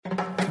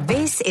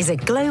is a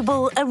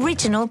Global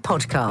Original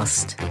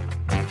Podcast.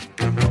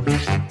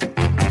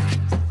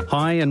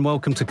 Hi and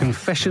welcome to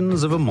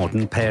Confessions of a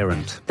Modern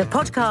Parent. The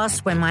podcast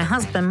where my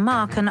husband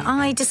Mark and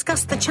I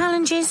discuss the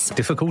challenges,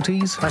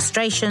 difficulties,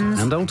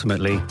 frustrations, and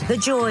ultimately the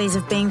joys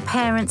of being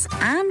parents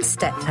and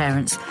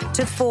step-parents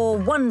to 4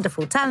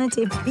 wonderful,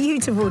 talented,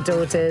 beautiful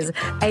daughters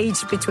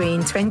aged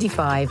between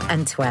 25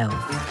 and 12.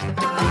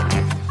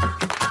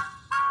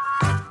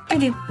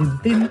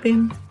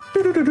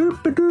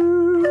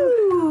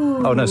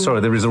 Oh, no, sorry,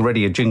 there is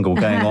already a jingle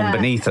going on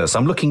beneath us.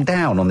 I'm looking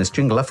down on this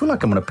jingle. I feel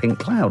like I'm on a pink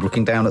cloud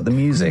looking down at the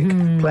music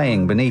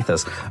playing beneath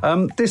us.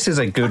 This is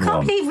a good one. I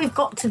can't believe we've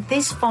got to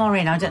this far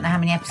in. I don't know how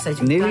many episodes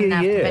we've Nearly done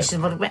now. a year.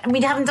 And we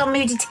haven't done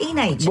Moody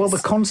Teenagers. Well, the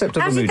concept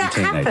of how the Moody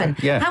Teenager. How did that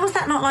happen? Yeah. How was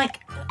that not like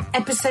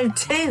episode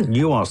 2?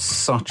 You are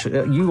such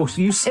a...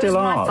 You still my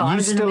are. fault. I You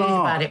was in the still mood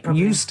are. about it,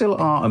 probably. You still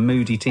are a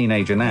moody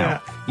teenager now.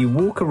 Yeah. You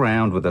walk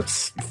around with a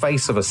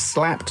face of a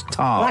slapped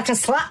tart. Like a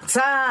slap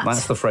tart.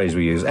 That's the phrase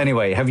we use.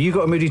 Anyway, have you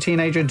got a moody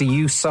teenager? Do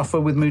you suffer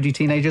with moody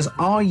teenagers?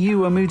 Are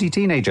you a moody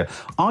teenager?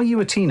 Are you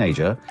a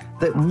teenager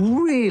that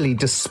really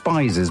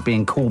despises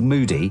being called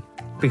moody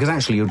because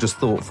actually you're just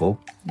thoughtful?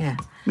 Yeah.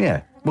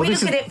 Yeah. Well, We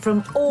look at it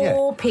from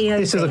all POVs.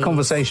 This is a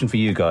conversation for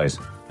you guys.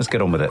 Let's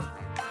get on with it.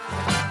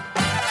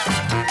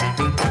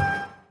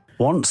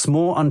 Once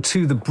more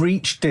unto the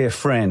breach, dear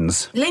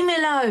friends. Leave me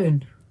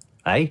alone.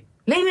 Eh?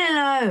 Leave me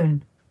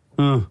alone.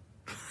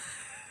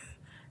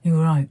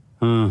 You're right.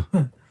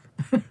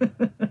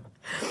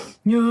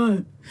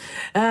 You're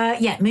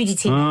right. Moody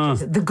teenagers.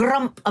 The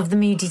grump of the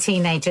moody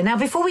teenager. Now,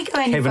 before we go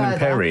any Kevin further, and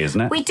Perry,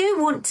 isn't it? We do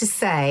want to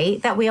say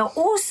that we are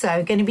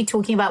also going to be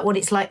talking about what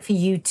it's like for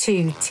you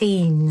two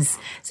teens.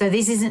 So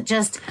this isn't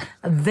just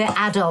the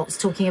adults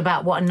talking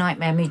about what a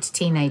nightmare moody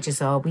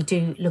teenagers are. We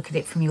do look at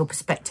it from your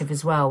perspective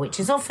as well, which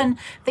is often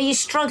that you're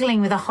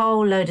struggling with a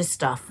whole load of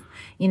stuff.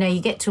 You know,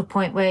 you get to a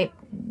point where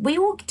we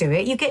all do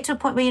it. You get to a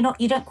point where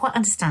you don't quite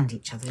understand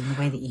each other in the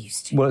way that you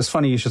used to. Well, it's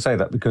funny you should say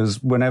that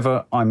because when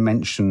I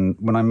mentioned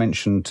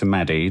to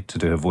Maddie to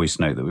do her voice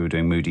note that we were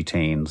doing Moody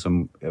Teens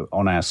and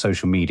on our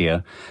social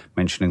media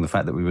mentioning the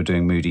fact that we were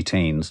doing Moody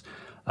Teens,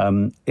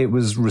 it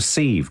was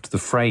received, the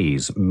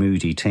phrase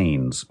Moody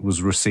Teens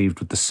was received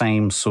with the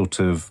same sort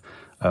of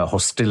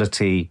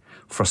hostility,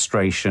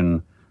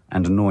 frustration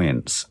and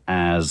annoyance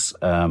as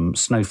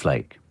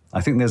Snowflake. I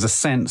think there's a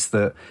sense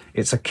that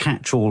it's a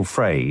catch-all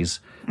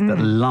phrase that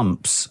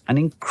lumps an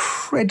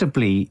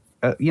incredibly,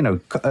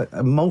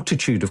 a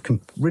multitude of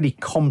really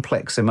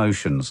complex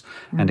emotions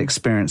and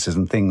experiences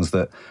and things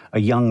that a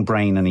young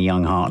brain and a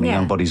young heart and a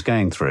young body's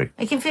going through.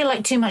 It can feel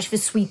like too much of a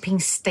sweeping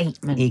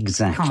statement.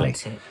 Exactly.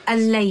 Can't it? A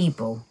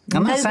label.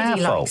 And that's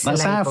Nobody our fault. likes a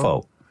That's our label.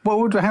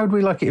 fault. How would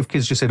we like it if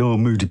kids just said, oh,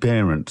 moody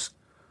parents?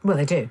 Well,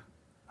 they do.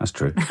 That's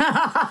true.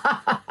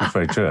 That's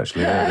very true,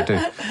 actually. Yeah, they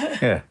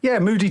do. Yeah,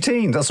 moody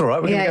teens. That's all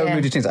right. We're going to go with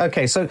moody teens.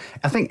 Okay, so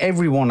I think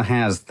everyone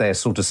has their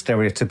sort of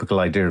stereotypical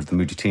idea of the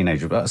moody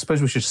teenager, but I suppose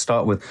we should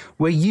start with,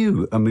 were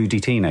you a moody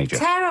teenager?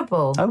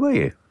 Terrible. Oh, were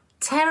you?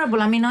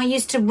 Terrible. I mean, I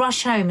used to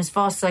rush home as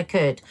fast as I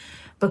could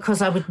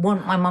because I would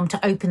want my mum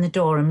to open the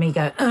door and me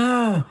go,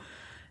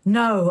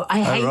 no,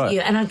 I hate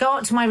you. And I'd go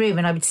up to my room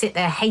and I would sit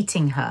there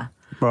hating her.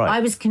 Right. I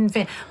was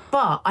convinced.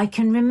 But I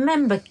can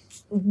remember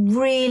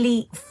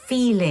really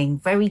feeling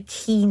very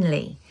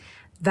keenly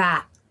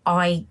that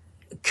I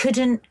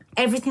couldn't,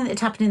 everything that had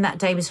happened in that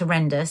day was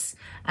horrendous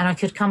and I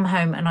could come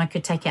home and I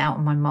could take it out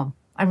on my mum.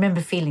 I remember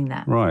feeling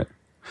that. Right.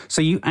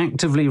 So you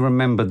actively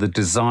remember the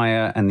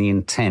desire and the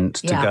intent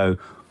to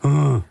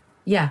go,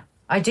 Yeah,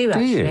 I do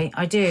actually. You?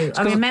 I do.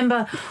 I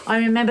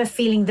remember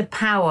feeling the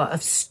power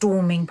of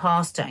storming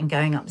past her and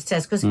going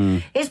upstairs because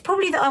it's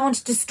probably that I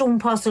wanted to storm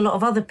past a lot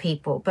of other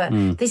people, but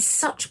there's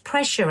such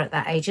pressure at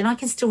that age, and I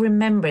can still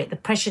remember it, the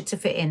pressure to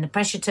fit in, the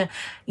pressure to,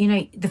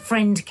 the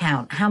friend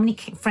count. How many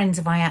friends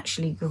have I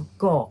actually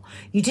got?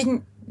 You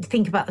didn't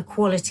think about the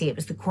quality, it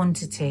was the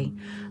quantity.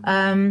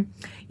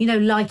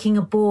 Liking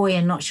a boy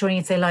and not sure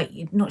if they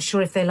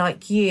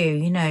like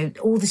you,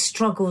 all the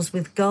struggles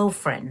with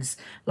girlfriends,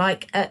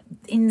 like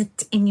in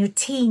your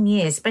teen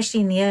years,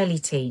 especially in the early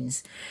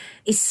teens,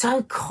 is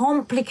so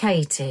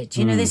complicated.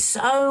 There's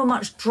so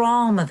much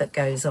drama that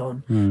goes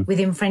on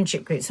within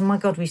friendship groups. And my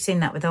God, we've seen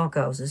that with our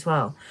girls as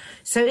well.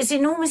 So it's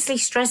enormously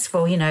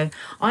stressful.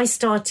 I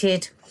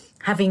started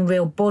having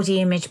real body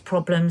image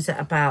problems at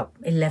about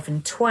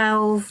 11,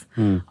 12.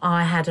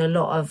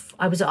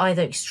 I was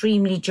either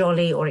extremely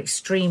jolly or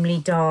extremely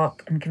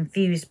dark and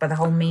confused by the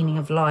whole meaning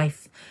of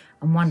life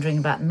and wondering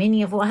about the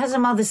meaning of what. I had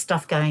some other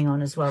stuff going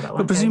on as well.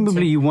 But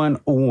presumably you weren't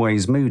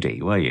always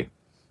moody, were you?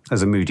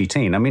 As a moody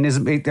teen.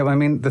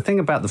 The thing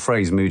about the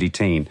phrase moody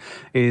teen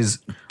is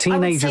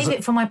teenagers... I would save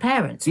it for my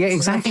parents. Yeah,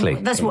 exactly.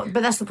 But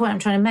that's the point I'm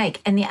trying to make.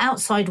 In the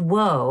outside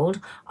world,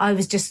 I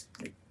was just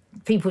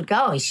people would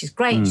go, oh, she's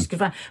great, she's good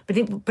fun.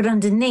 But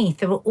underneath,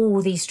 there were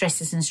all these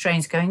stresses and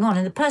strains going on.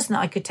 And the person that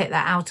I could take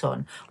that out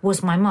on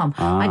was my mum.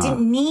 I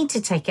didn't need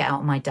to take it out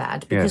on my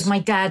dad because my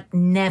dad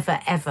never,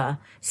 ever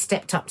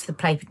stepped up to the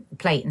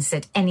plate and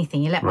said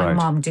anything. He let my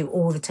mum do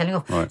all the telling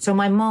off. Right. So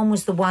my mum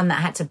was the one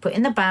that had to put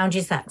in the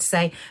boundaries, that had to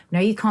say, no,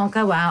 you can't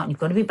go out and you've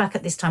got to be back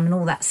at this time and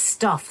all that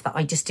stuff that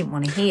I just didn't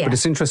want to hear. But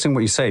it's interesting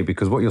what you say,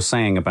 because what you're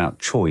saying about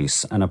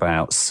choice and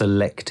about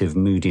selective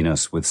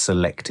moodiness with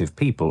selective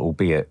people,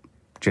 albeit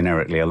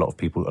generically a lot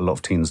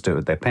of teens do it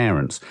with their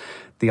parents.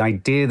 The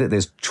idea that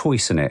there's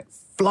choice in it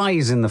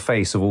flies in the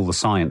face of all the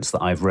science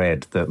that I've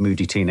read that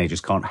moody teenagers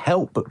can't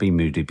help but be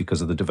moody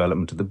because of the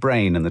development of the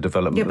brain and the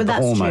development of the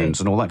hormones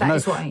and all that.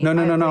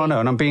 No.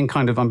 And I'm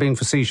being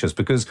facetious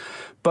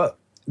but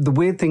the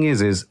weird thing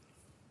is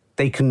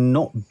they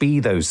cannot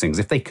be those things.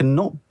 If they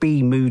cannot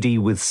be moody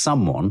with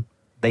someone,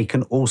 they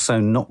can also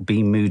not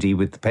be moody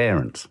with the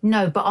parents.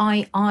 No, but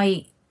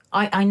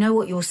I know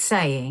what you're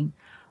saying,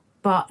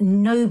 but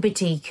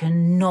nobody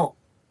can not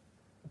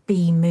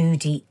be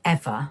moody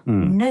ever.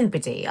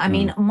 Nobody. I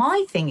mean,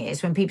 my thing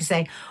is when people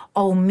say,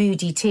 oh,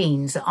 moody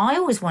teens, I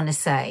always want to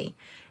say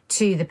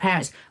to the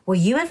parents, were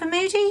you ever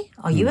moody?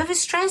 Are you ever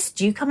stressed?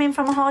 Do you come in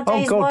from a hard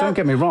day's work? Oh, God, don't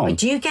get me wrong. Or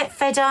do you get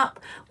fed up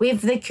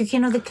with the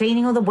cooking or the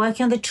cleaning or the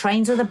working on the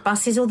trains or the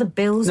buses or the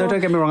bills? No, don't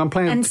get me wrong. I'm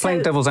playing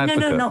devil's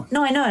advocate.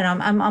 No, I know,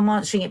 and I'm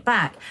answering it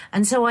back.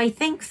 And so I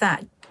think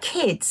that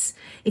kids,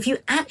 if you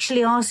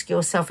actually ask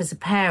yourself as a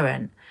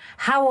parent,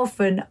 how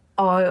often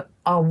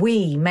are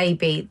we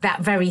maybe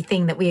that very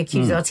thing that we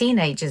accuse our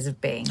teenagers of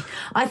being?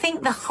 I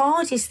think the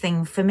hardest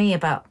thing for me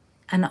about,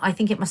 and I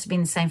think it must have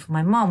been the same for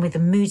my mum with the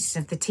moods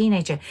of the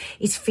teenager,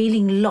 is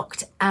feeling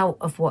locked out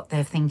of what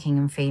they're thinking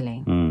and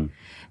feeling.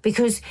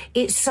 Because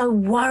it's so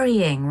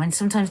worrying when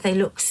sometimes they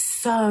look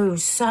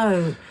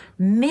so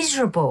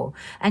miserable,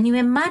 and you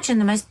imagine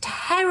the most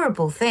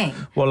terrible thing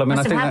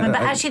must have happened,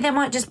 but actually they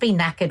might just be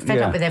knackered,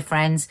 fed up with their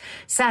friends,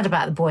 sad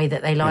about the boy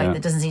that they like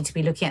that doesn't seem to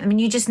be looking at them,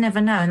 and you just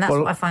never know, and that's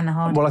what I find the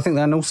hardest. Well, I think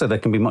that, and also there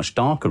can be much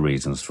darker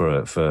reasons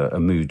for a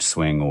mood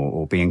swing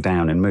or being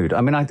down in mood.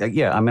 I mean, I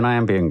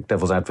am being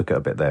devil's advocate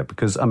a bit there,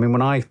 because, I mean,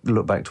 when I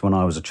look back to when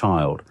I was a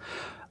child,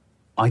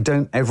 I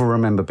don't ever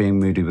remember being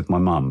moody with my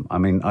mum. I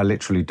mean, I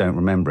literally don't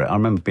remember it. I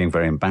remember being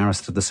very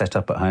embarrassed of the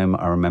setup at home.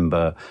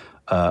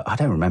 I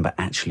don't remember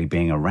actually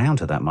being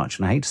around her that much,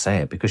 and I hate to say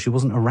it because she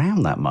wasn't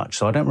around that much,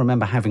 so I don't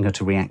remember having her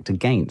to react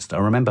against. I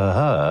remember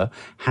her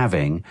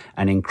having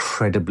an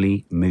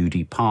incredibly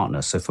moody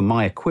partner. So for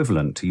my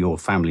equivalent to your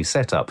family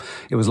setup,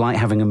 it was like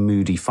having a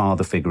moody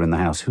father figure in the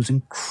house who's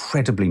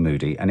incredibly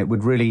moody, and it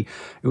would really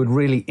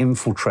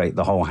infiltrate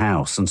the whole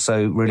house. And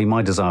so really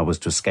my desire was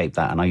to escape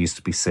that, and I used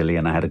to be silly,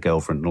 and I had a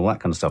girlfriend and all that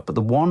kind of stuff. But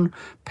the one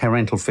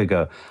parental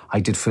figure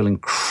I did feel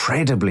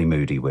incredibly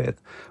moody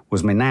with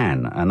was my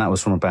nan, and that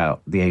was from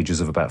about the ages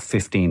of about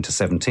 15 to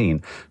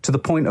 17, to the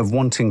point of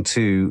wanting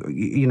to,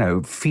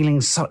 feeling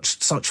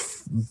such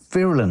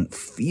virulent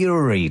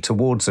fury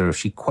towards her if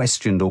she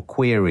questioned or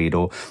queried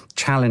or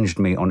challenged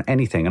me on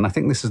anything. And I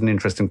think this is an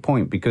interesting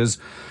point, because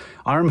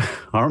I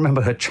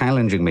remember her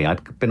challenging me.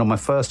 I'd been on my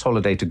first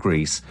holiday to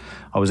Greece.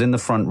 I was in the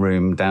front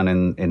room down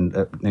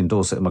in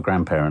Dorset with my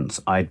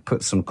grandparents. I'd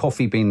put some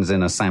coffee beans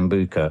in a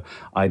sambuca.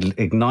 I'd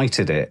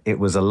ignited it. It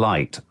was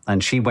alight.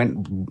 And she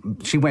went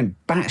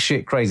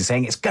batshit crazy,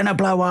 saying, it's going to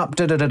blow up,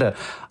 da-da-da-da.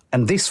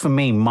 And this, for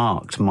me,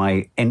 marked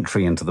my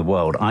entry into the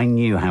world. I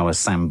knew how a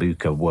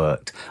sambuca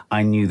worked.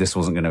 I knew this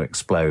wasn't going to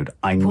explode.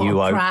 What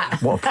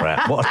a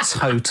prat. What a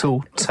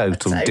total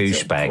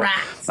douchebag.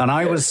 Prat. And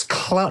I was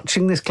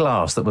clutching this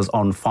glass that was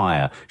on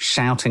fire,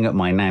 shouting at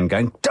my nan,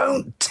 going,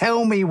 don't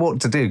tell me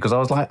what to do, because I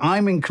was like,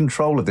 I'm in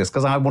control of this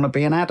because I want to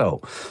be an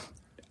adult.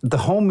 The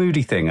whole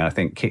moody thing, I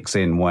think, kicks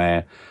in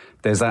where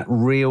there's that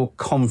real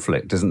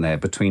conflict, isn't there,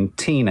 between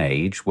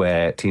teenage,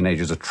 where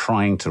teenagers are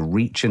trying to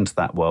reach into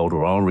that world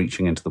or are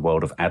reaching into the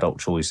world of adult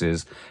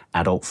choices,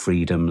 adult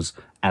freedoms,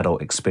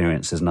 adult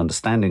experiences and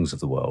understandings of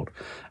the world.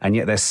 And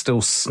yet they're still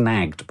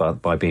snagged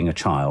by being a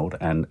child,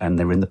 and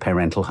they're in the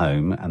parental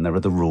home, and there are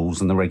the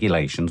rules and the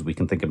regulations. We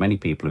can think of many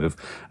people who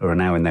are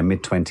now in their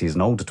mid-20s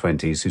and older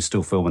 20s who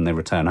still feel when they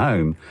return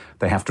home,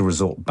 they have to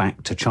resort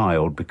back to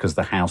child because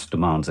the house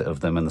demands it of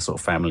them and the sort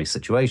of family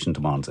situation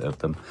demands it of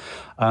them.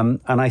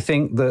 And I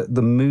think that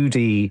the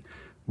moody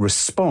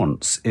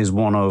response is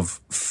one of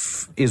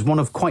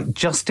quite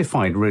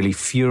justified, really,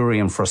 fury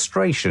and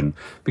frustration,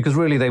 because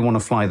really they want to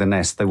fly the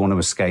nest, they want to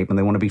escape, and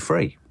they want to be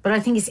free. But I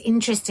think it's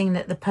interesting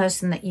that the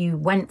person that you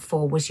went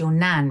for was your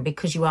nan,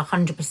 because you were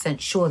 100%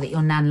 sure that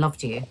your nan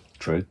loved you.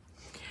 True.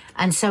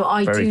 And so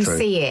I do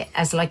see it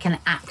as like an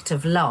act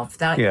of love.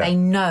 They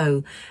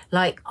know,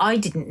 like I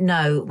didn't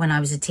know when I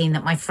was a teen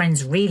that my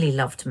friends really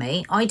loved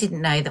me. I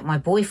didn't know that my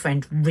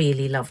boyfriend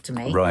really loved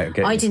me. Right,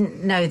 okay. I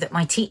didn't know that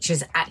my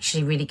teachers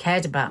actually really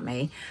cared about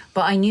me.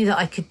 But I knew that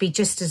I could be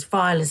just as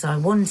vile as I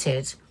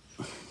wanted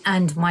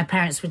And my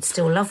parents would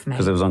still love me.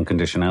 Because there was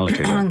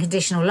unconditionality.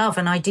 Unconditional love.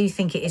 And I do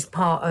think it is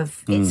part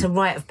of, it's a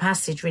rite of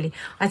passage, really.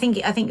 I think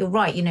you're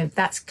right. You know,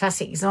 that's a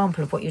classic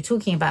example of what you're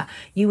talking about.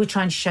 You were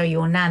trying to show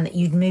your nan that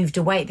you'd moved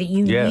away, that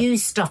you knew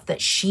stuff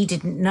that she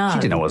didn't know. She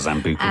didn't know what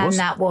Zambuca was. And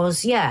that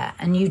was,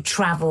 and you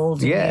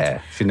travelled.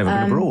 Yeah, she'd never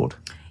been abroad.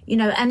 You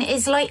know, and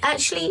it's like,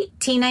 actually,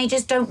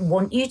 teenagers don't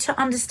want you to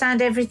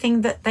understand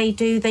everything that they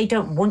do. They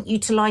don't want you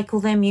to like all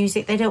their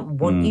music. They don't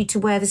want you to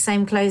wear the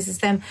same clothes as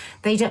them.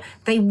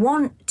 They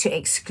want to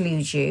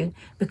exclude you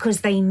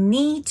because they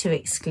need to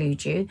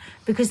exclude you,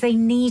 because they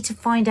need to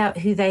find out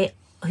who they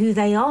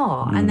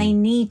are, and they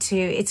need to.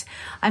 It's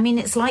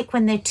like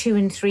when they're 2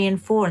 and 3 and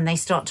 4 and they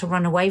start to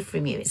run away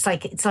from you. It's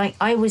like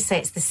I always say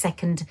it's the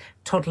second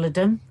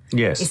toddlerdom.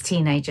 Yes, it's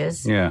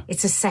teenagers. Yeah,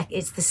 it's the second.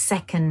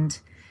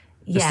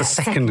 It's the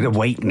second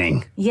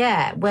awakening.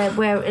 Yeah,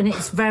 where and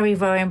it's very,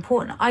 very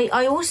important.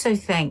 I also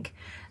think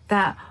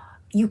that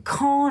you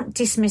can't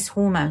dismiss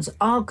hormones.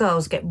 Our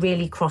girls get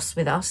really cross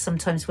with us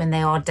sometimes when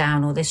they are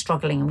down or they're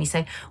struggling, and we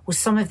say, well,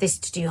 some of this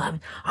to do.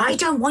 I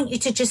don't want you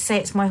to just say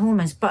it's my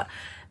hormones, but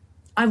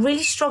I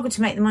really struggle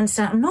to make them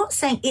understand. I'm not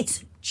saying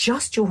it's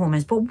just your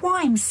hormones, but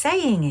what I'm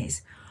saying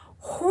is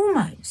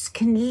hormones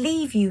can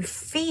leave you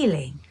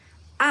feeling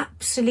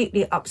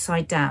absolutely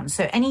upside down.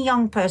 So any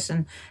young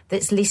person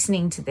that's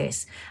listening to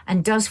this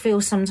and does feel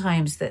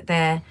sometimes that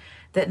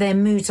their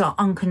moods are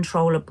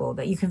uncontrollable,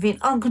 that you can feel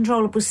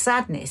uncontrollable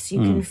sadness, you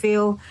can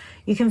feel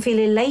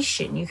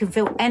elation, you can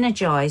feel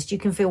energized, you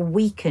can feel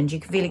weakened, you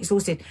can feel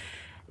exhausted.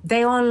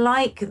 They are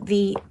like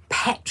the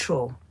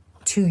petrol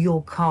to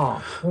your car,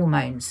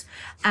 hormones,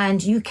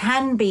 and you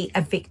can be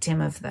a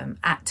victim of them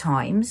at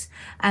times,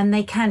 and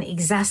they can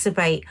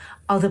exacerbate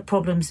other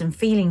problems and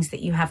feelings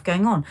that you have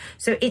going on.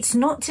 So it's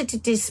not to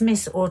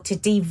dismiss or to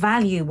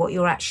devalue what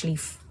you're actually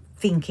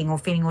thinking or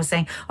feeling or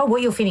saying, oh,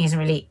 what you're feeling isn't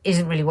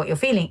really what you're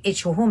feeling,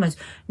 it's your hormones.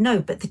 No,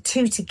 but the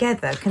two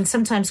together can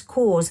sometimes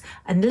cause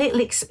a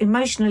little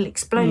emotional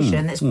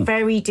explosion that's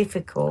very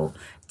difficult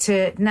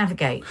to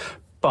navigate.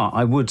 But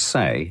I would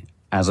say,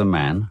 as a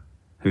man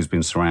who's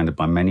been surrounded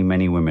by many,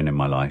 many women in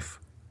my life,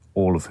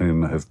 all of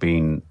whom have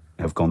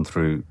gone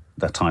through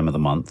that time of the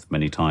month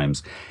many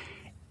times,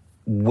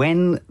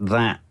 when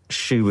that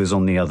shoe is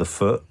on the other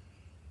foot,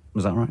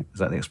 was that right? Is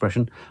that the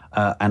expression?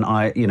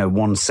 And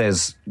one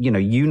says, you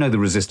know the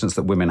resistance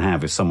that women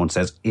have if someone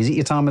says, is it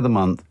your time of the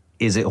month?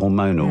 Is it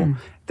hormonal?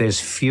 There's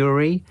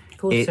fury. Of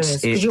course there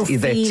is, because you're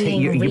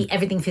feeling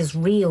everything feels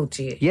real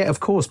to you. Yeah,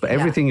 of course, but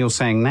everything you're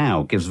saying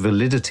now gives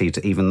validity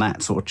to even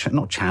that sort of,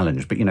 not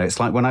challenge, but, it's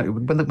like when I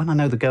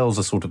know the girls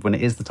are sort of, when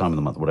it is the time of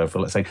the month or whatever,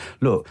 let's say,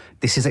 look,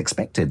 this is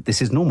expected, this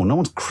is normal, no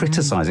one's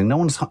criticising, no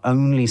one's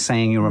only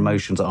saying your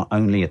emotions are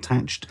only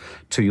attached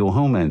to your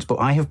hormones, but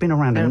I have been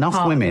around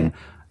enough women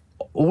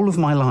all of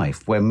my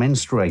life where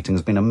menstruating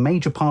has been a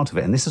major part of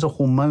it, and this is a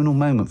hormonal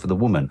moment for the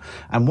woman.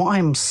 And what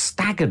I'm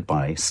staggered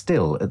by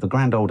still at the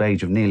grand old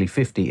age of nearly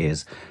 50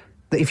 is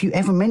that if you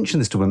ever mention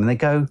this to women, they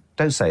go,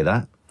 don't say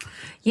that.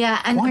 Yeah,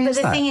 but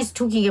the thing is,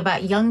 talking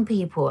about young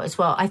people as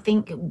well, I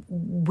think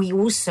we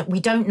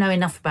don't know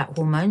enough about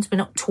hormones. We're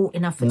not taught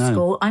enough at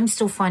school. I'm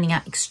still finding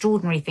out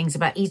extraordinary things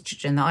about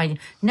estrogen that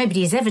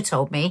nobody has ever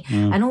told me.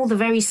 And all the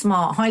very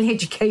smart, highly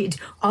educated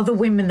other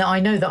women that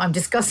I know that I'm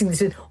discussing this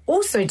with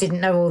also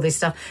didn't know all this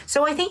stuff.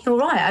 So I think you're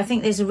right. I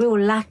think there's a real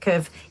lack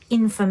of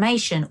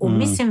information or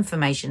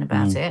misinformation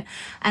about it.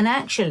 And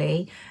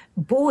actually,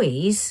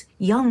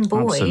 young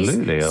boys,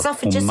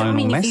 suffer just.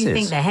 If you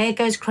think their hair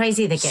goes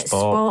crazy, they get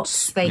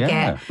spots, they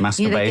get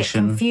masturbation, they get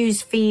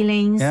confused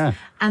feelings,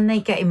 and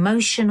they get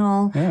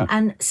emotional,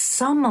 and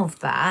some of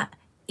that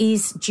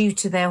is due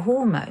to their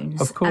hormones.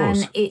 Of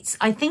course. And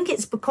I think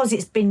it's because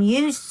it's been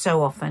used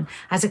so often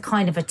as a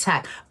kind of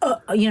attack.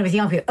 With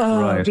young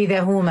people, it'd be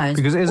their hormones.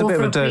 Because it is a bit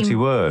of a dirty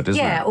word, isn't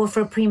it? Yeah, or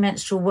for a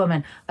premenstrual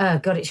woman,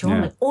 God, it's your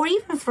hormones. Or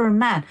even for a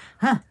man,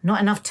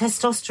 not enough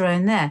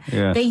testosterone there.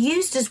 Yeah. They're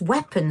used as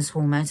weapons,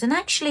 hormones, and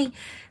actually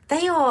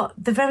they are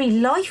the very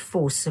life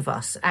force of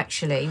us,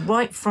 actually,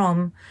 right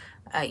from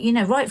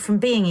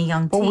being a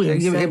young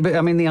teen. But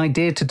I mean, the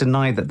idea to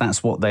deny that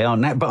that's what they are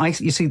now. But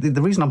you see,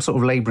 the reason I'm sort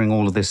of labouring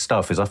all of this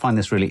stuff is I find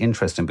this really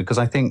interesting because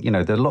I think,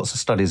 there are lots of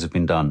studies have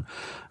been done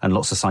and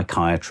lots of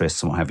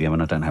psychiatrists and what have you. I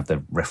mean, I don't have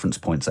the reference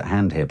points at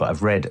hand here, but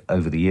I've read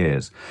over the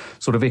years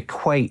sort of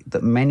equate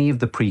that many of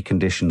the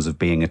preconditions of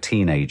being a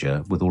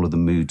teenager with all of the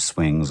mood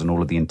swings and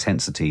all of the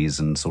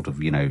intensities and sort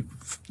of,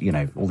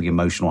 all the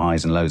emotional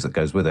highs and lows that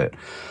goes with it.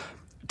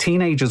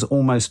 Teenagers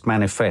almost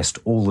manifest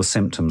all the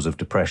symptoms of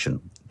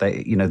depression.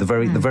 They,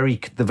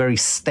 the very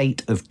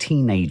state of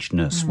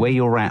teenageness, where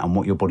you're at and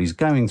what your body's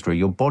going through.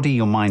 Your body,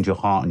 your mind, your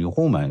heart, and your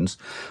hormones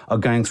are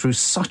going through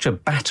such a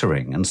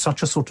battering and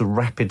such a sort of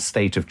rapid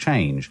state of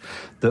change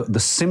that the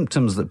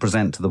symptoms that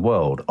present to the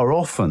world are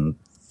often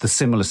the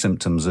similar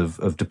symptoms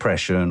of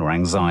depression or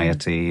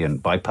anxiety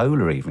and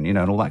bipolar even,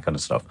 and all that kind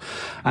of stuff.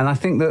 And I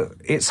think that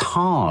it's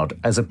hard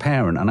as a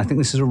parent, and I think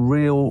this is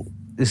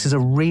a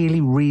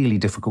really, really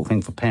difficult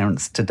thing for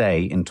parents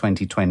today in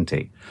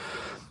 2020,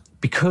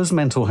 because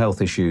mental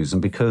health issues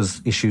and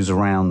because issues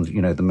around,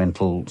 the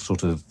mental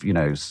sort of,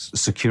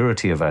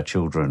 security of our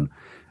children,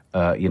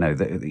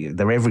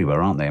 they're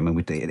everywhere, aren't they? I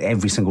mean,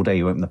 every single day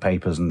you open the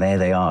papers and there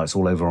they are. It's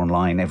all over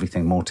online,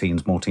 everything, more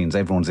teens.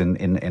 Everyone's in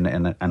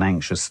an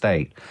anxious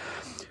state.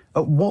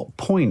 At what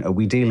point are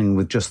we dealing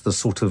with just the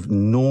sort of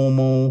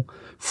normal,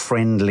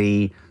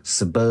 friendly,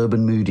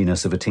 suburban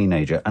moodiness of a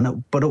teenager?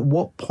 But at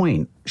what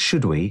point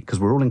should we,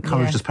 because we're all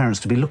encouraged as parents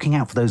to be looking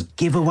out for those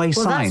giveaway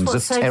signs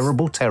of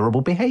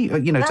terrible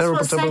behaviour, terrible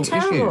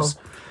issues?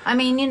 I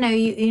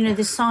mean,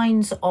 the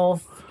signs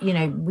of,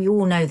 we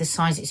all know the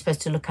signs that you're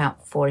supposed to look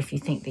out for if you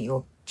think that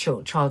your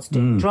child's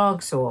doing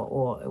drugs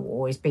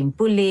or is being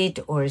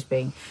bullied or is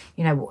being,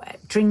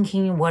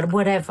 drinking,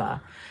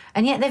 whatever.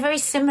 And yet they're very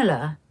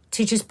similar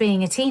to just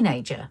being a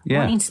teenager,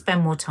 wanting to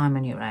spend more time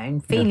on your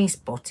own, feeling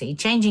spotty,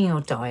 changing your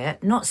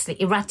diet,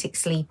 erratic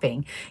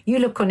sleeping. You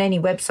look on any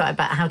website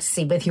about how to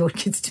see whether your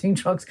kid's doing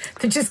drugs,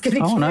 they're just going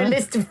to give you a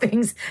list of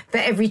things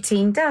that every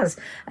teen does.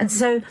 And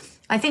so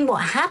I think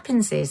what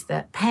happens is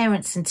that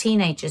parents and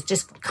teenagers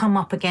just come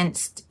up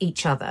against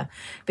each other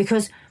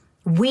because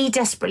we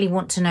desperately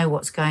want to know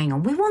what's going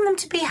on. We want them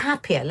to be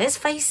happier, let's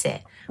face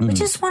it. We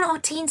just want our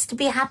teens to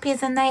be happier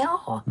than they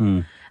are.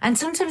 And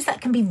sometimes that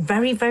can be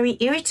very, very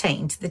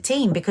irritating to the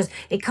teen because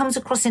it comes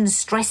across in a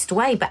stressed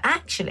way. But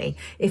actually,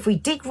 if we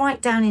dig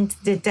right down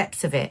into the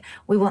depths of it,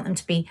 we want them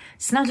to be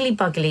snuggly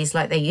bugglies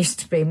like they used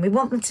to be. And we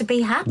want them to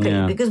be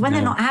happy because when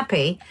they're not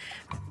happy,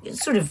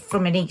 sort of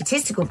from an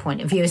egotistical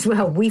point of view as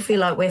well, we feel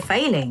like we're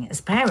failing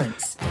as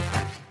parents.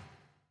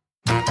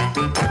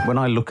 When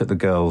I look at the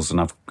girls,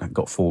 and I've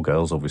got 4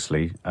 girls,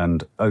 obviously,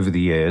 and over the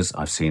years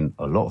I've seen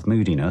a lot of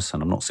moodiness,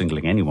 and I'm not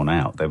singling anyone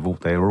out.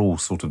 They're all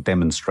sort of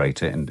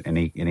demonstrate it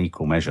in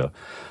equal measure.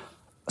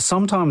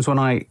 Sometimes when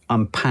I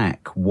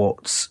unpack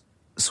what's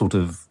sort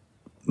of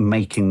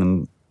making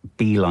them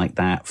be like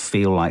that,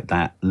 feel like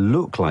that,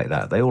 look like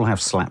that, they all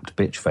have slapped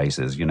bitch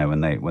faces,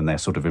 when they're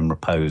sort of in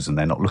repose and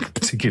they're not looking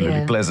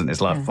particularly pleasant.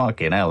 It's like,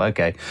 fucking hell,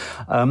 okay.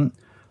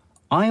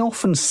 I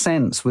often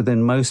sense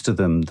within most of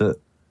them that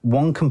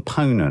one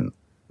component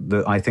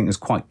that I think is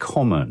quite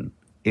common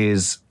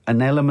is an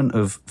element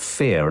of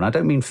fear. And I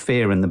don't mean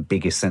fear in the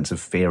biggest sense of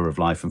fear of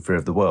life and fear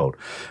of the world,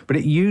 but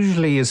it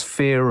usually is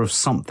fear of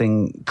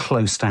something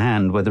close to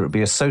hand, whether it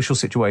be a social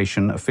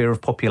situation, a fear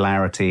of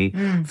popularity,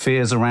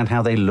 fears around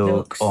how they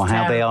look or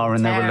how they are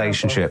in their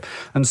relationship.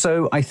 And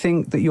so I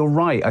think that you're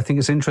right. I think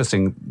it's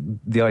interesting,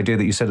 the idea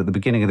that you said at the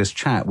beginning of this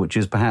chat, which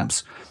is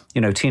perhaps,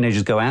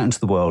 teenagers go out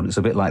into the world. It's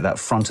a bit like that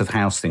front of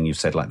house thing you've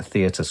said, like the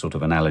theatre sort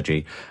of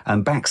analogy.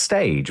 And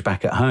backstage,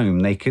 back at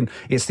home,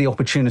 it's the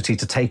opportunity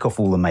to take off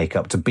all the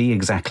makeup, to be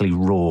exactly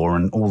raw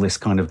and all this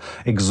kind of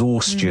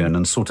exhaustion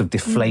and sort of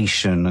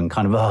deflation and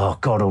kind of, oh,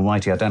 God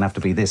almighty, I don't have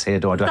to be this here,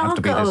 do I? Don't have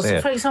to be this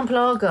here. For example,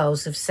 our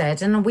girls have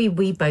said, and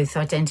we both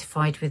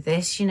identified with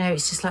this,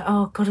 it's just like,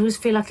 oh, God, I always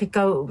feel like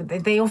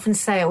they often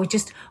say, I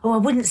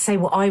wouldn't say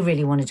what I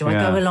really want to do. I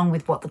go along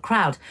with what the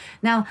crowd.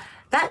 Now,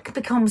 that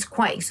becomes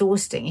quite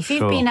exhausting. If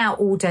you've been out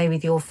all day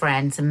with your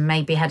friends and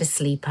maybe had a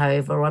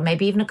sleepover or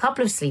maybe even a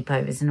couple of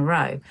sleepovers in a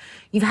row,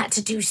 you've had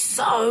to do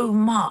so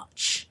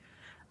much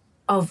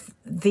of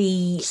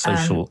the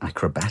social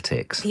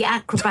acrobatics. The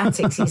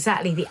acrobatics,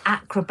 exactly, the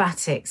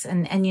acrobatics.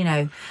 And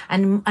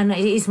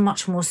it is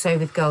much more so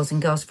with girls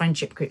and girls'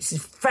 friendship groups.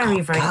 It's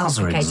very, very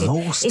complicated.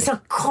 It's a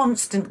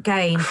constant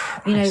game.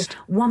 Christ.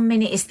 1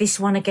 minute is this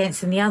one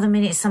against and the other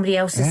minute somebody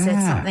else has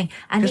said something.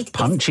 And just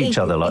punch each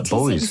other like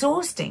boys. It's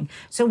exhausting.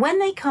 So when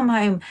they come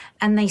home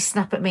and they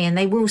snap at me, and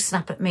they will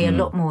snap at me a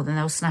lot more than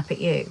they'll snap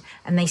at you,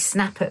 and they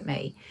snap at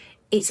me,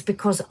 it's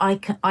because I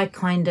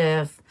kind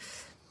of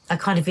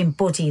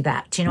embody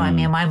that. Do you know what I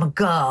mean? I'm a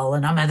girl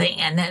and I'm a thing.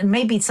 And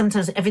maybe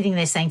sometimes everything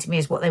they're saying to me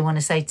is what they want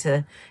to say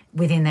to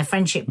within their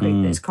friendship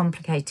group that's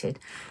complicated.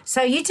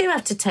 So you do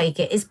have to take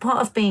it. It's part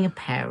of being a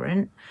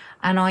parent.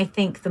 And I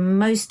think the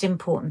most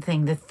important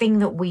thing, the thing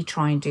that we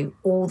try and do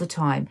all the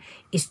time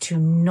is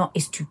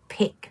to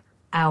pick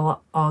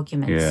our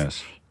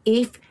arguments.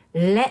 Yes.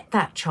 Let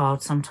that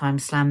child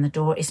sometimes slam the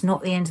door. It's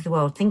not the end of the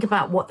world. Think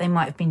about what they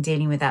might have been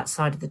dealing with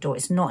outside of the door.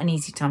 It's not an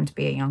easy time to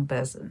be a young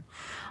person.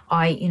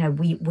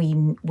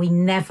 We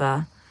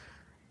never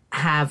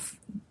have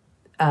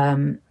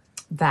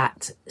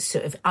that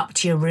sort of up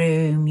to your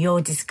room,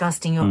 you're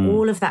disgusting,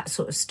 all of that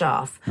sort of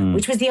stuff,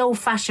 which was the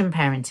old-fashioned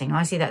parenting.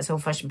 I see that's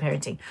old-fashioned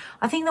parenting.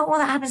 I think that all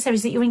that happens there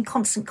is that you're in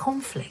constant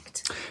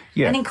conflict.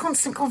 Yeah. And in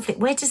constant conflict,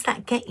 where does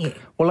that get you?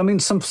 Well, I mean,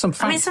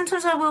 sometimes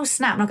I will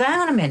snap and I'll go,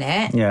 hang on a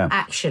minute,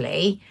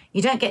 actually,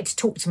 you don't get to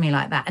talk to me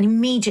like that. And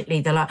immediately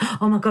they're like,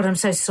 oh my God, I'm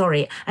so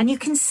sorry. And you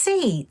can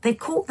see they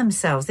caught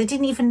themselves. They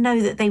didn't even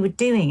know that they were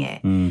doing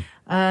it.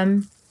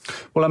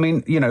 Well, I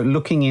mean,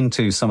 looking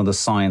into some of the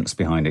science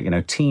behind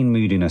it, teen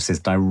moodiness is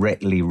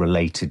directly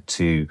related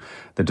to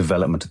the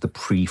development of the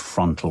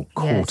prefrontal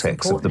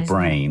cortex of the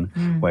brain,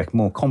 where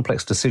more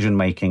complex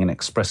decision-making and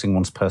expressing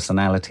one's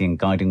personality and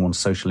guiding one's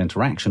social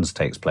interactions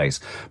takes place.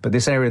 But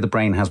this area of the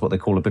brain has what they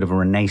call a bit of a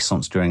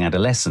renaissance during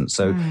adolescence.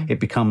 So it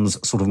becomes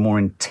sort of more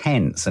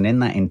intense. And in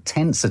that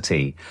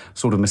intensity,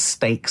 sort of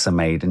mistakes are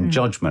made in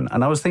judgment.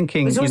 And I was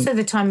thinking... It's also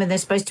the time when they're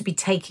supposed to be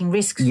taking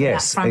risks for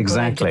that frontal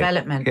lobe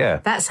development. Yeah.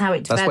 That's how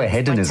it develops. That's where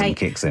hedonism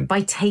kicks in.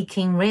 By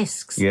taking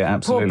risks. Yeah,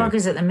 absolutely. Poor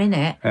buggers at the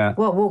minute. Yeah.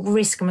 What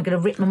risk? Am I going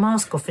to rip my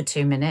mask off for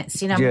 2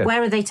 minutes?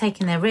 Where are they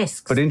taking their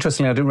risks? But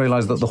interestingly, I didn't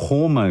realise that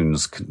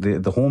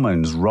the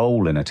hormones'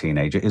 role in a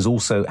teenager is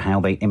also how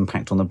they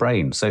impact on the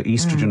brain. So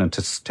estrogen and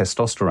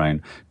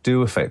testosterone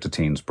do affect a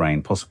teen's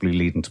brain, possibly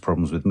leading to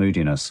problems with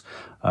moodiness.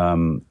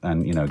 And a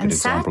good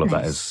example of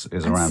that is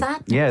around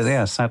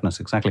sadness. Sadness,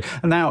 exactly.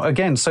 And now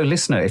again, so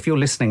listener, if you're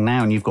listening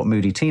now and you've got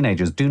moody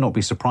teenagers, do not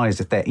be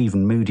surprised if they're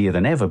even moodier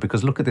than ever,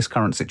 because look at this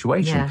current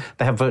situation. Yeah.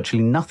 They have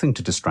virtually nothing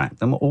to distract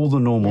them. All the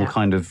normal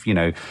kind of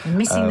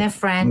missing their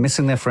friends.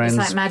 It's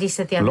like Maddie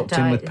said the other locked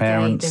in with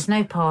parents. There's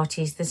no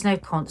parties, there's no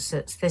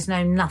concerts, there's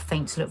no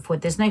nothing to look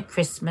forward. There's no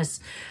Christmas,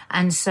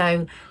 and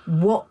so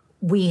what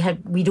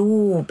we'd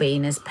all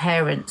been as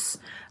parents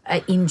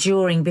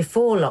enduring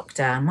before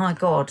lockdown. My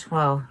God,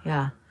 well,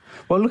 yeah.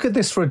 Well, look at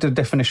this for a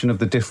definition of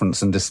the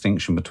difference and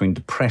distinction between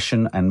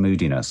depression and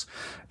moodiness.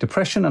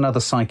 Depression and other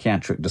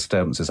psychiatric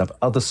disturbances have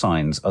other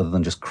signs other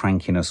than just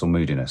crankiness or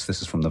moodiness.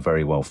 This is from the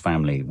Very Well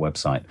Family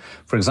website.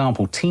 For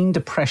example, teen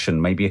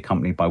depression may be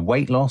accompanied by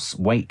weight loss,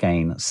 weight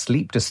gain,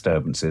 sleep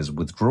disturbances,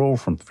 withdrawal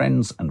from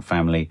friends and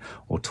family,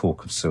 or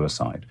talk of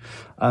suicide.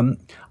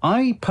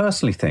 I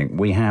personally think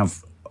we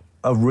have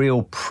a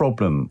real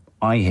problem,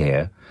 I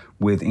hear,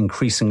 with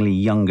increasingly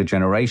younger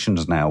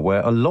generations now, where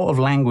a lot of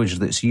language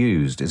that's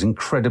used is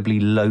incredibly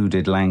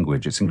loaded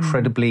language. It's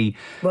incredibly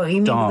Well,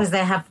 you mean dark. because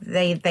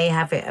they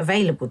have it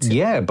available to them?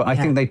 Yeah, but I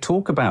think they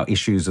talk about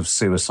issues of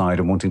suicide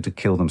and wanting to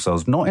kill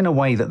themselves, not in a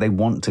way that they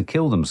want to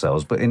kill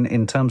themselves, but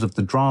in terms of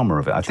the drama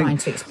of it. Trying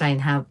to explain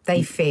how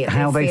they feel.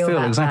 How they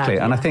feel, exactly.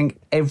 Bad, and I think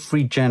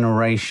every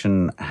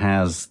generation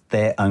has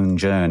their own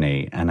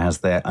journey and has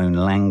their own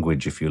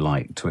language, if you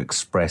like, to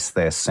express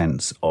their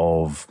sense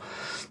of,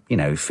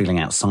 feeling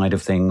outside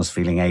of things,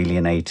 feeling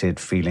alienated,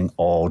 feeling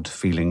odd,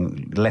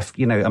 feeling left,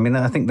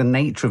 I think the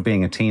nature of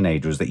being a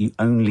teenager is that you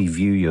only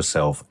view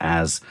yourself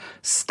as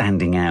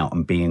standing out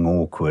and being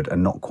awkward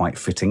and not quite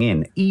fitting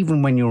in,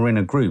 even when you're in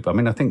a group. I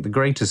mean, I think the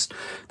greatest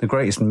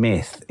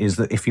myth is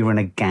that if you're in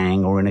a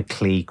gang or in a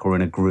clique or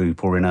in a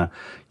group or in a,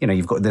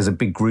 there's a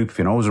big group of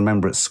you. I always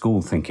remember at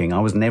school thinking I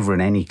was never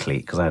in any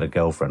clique because I had a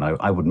girlfriend.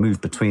 I would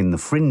move between the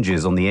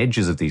fringes on the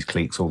edges of these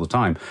cliques all the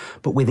time.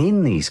 But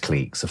within these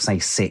cliques of, say,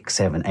 6,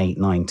 7, 8,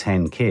 9,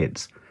 10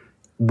 kids,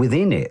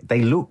 within it,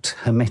 they looked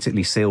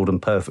hermetically sealed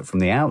and perfect from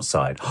the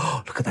outside.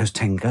 Oh, look at those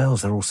 10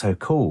 girls, they're all so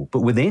cool.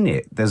 But within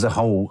it, there's a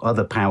whole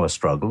other power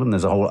struggle and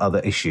there's a whole other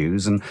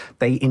issues, and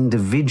they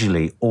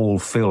individually all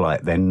feel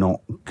like they're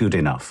not good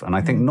enough. And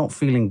I think not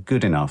feeling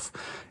good enough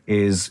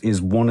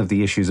is one of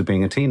the issues of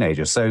being a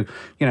teenager. So,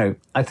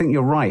 I think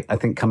you're right. I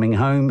think coming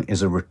home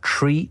is a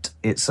retreat.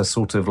 It's a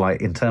sort of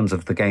like, in terms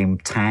of the game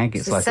tag,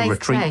 it's like a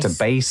retreat to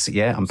base.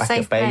 Yeah, I'm back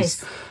at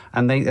base.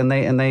 And they,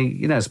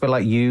 it's a bit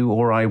like you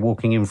or I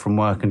walking in from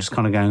work and just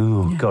kind of going,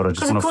 oh, God, I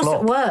just want to flop.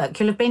 Because, of course, at work,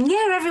 you'll have been,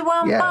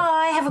 everyone,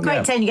 bye, have a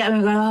great day. And you get home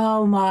and go,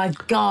 oh, my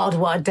God,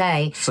 what a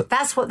day. So,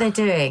 that's what they're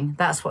doing.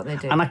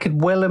 And I could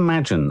well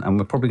imagine, and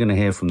we're probably going to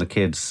hear from the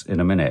kids in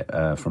a minute,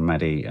 from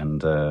Maddie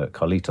and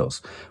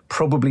Carlitos,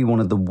 probably one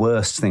of the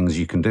worst things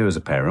you can do as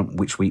a parent,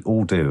 which we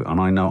all do,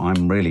 and I know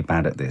I'm really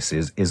bad at this,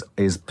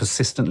 is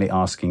persistently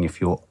asking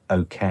if you're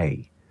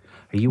okay.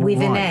 Are you all right?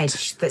 With an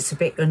edge that's a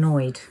bit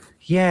annoyed.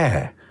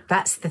 Yeah.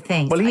 That's the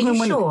thing. Well, Are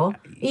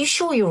you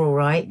sure you're all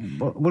right?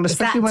 Well,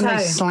 especially when they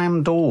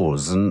slam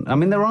doors, and I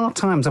mean, there are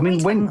times. I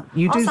mean, when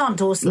you do, aren't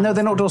door slams. No,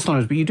 they're not door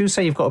slams. But you do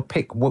say you've got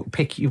to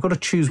pick. You've got to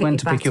choose when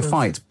to pick your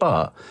fights.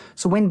 But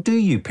so when do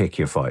you pick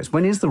your fights?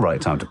 When is the right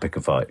time to pick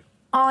a fight?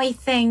 I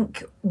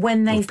think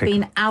when they've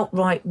been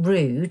outright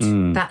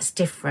rude, that's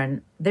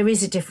different. There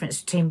is a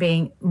difference between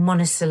being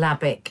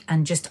monosyllabic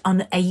and just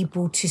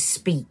unable to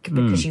speak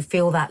because you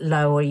feel that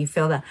low or you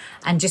feel that,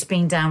 and just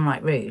being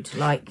downright rude.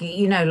 Like,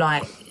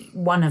 like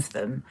one of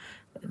them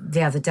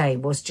the other day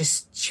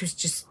she was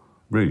just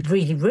rude,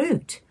 really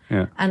rude.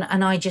 Yeah.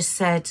 And I just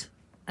said,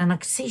 and I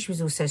could see she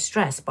was also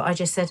stressed, but I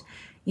just said,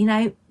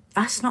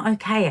 that's not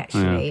okay,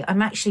 actually. Yeah.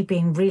 I'm actually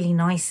being really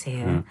nice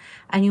here,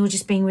 and you're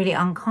just being really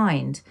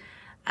unkind.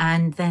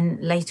 And then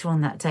later on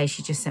that day,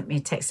 she just sent me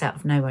a text out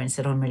of nowhere and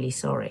said, I'm really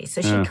sorry.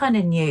 So she kind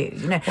of knew,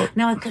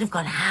 Now I could have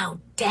gone, how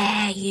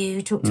dare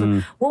you talk to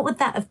her? What would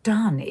that have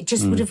done? It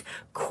just would have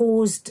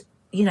caused,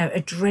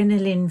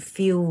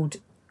 adrenaline-fueled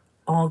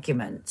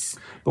arguments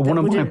But that one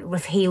of my- wouldn't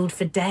have healed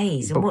for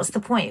days. And what's the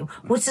point?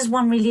 What does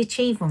one really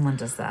achieve when one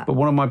does that? But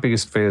one of my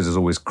biggest fears is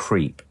always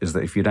creep, is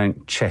that if you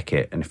don't check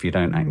it and if you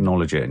don't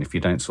acknowledge it and if you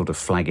don't sort of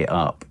flag it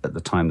up at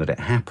the time that it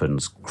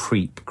happens,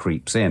 creep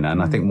creeps in.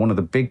 And I think one of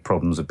the big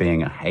problems of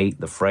being, I hate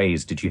the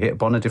phrase, did you hit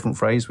upon a different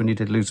phrase when you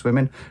did Loose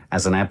Women?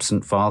 As an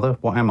absent father?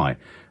 What am I?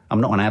 I'm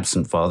not an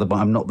absent father, but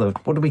I'm not the,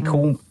 what do we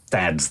call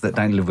dads that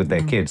don't live with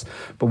their kids?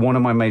 But one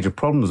of my major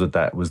problems with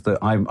that was that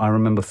I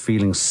remember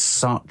feeling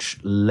such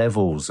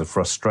levels of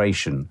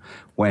frustration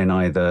when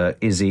either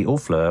Izzy or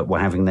Fleur were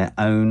having their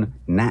own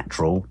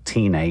natural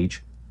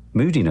teenage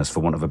moodiness,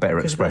 for want of a better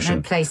expression.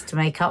 No place to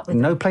make up with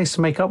No them. place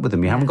to make up with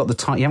them. You haven't got the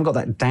time. You haven't got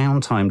that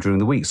downtime during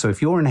the week. So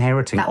if you're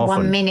inheriting That often,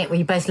 1 minute where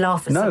you both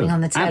laugh at something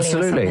on the telly or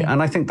absolutely. something.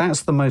 And I think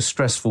that's the most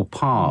stressful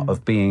part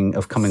of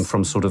coming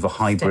from sort of a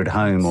hybrid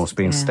home or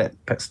being step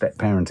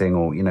parenting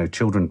or, you know,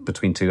 children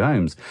between two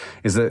homes,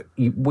 is that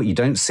what you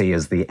don't see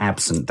as the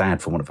absent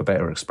dad, for want of a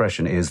better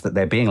expression, is that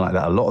they're being like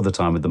that a lot of the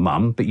time with the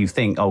mum, but you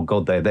think, oh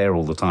God, they're there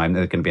all the time.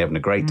 They're going to be having a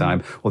great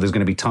time, or there's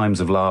going to be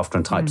times of laughter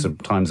and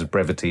times of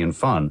brevity and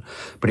fun.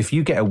 But if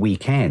you get a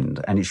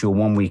weekend and it's your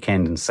one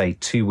weekend in, say,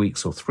 2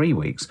 weeks or 3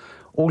 weeks,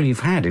 all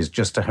you've had is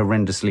just a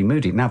horrendously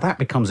moody. Now, that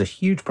becomes a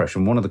huge pressure.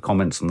 And one of the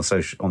comments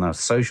on our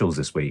socials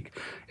this week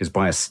is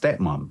by a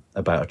stepmom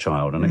about a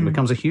child. And it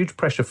becomes a huge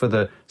pressure for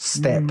the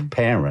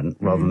step-parent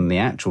rather than the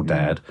actual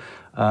dad.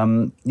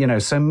 You know,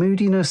 so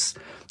moodiness,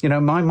 you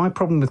know, my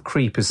problem with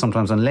creep is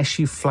sometimes unless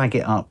you flag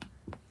it up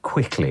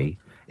quickly,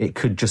 it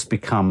could just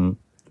become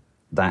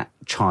that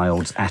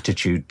child's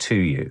attitude to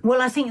you.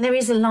 Well, I think there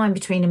is a line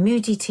between a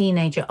moody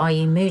teenager,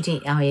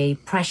 i.e.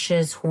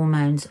 pressures,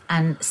 hormones,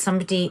 and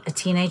a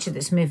teenager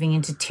that's moving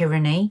into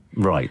tyranny.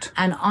 Right.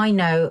 And I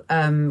know,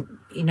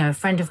 you know, a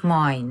friend of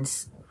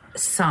mine's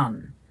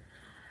son,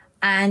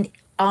 and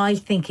I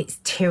think it's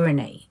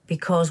tyranny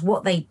because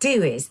what they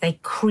do is they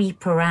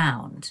creep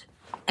around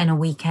in a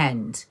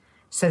weekend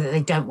so that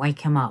they don't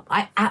wake him up.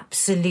 I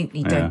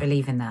absolutely don't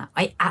believe in that.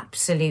 I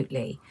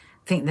absolutely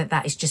think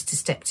that is just a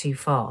step too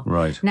far.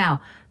 Right.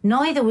 Now,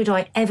 neither would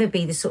I ever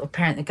be the sort of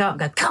parent that go up and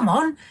go, come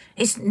on,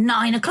 it's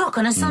 9 o'clock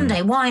on a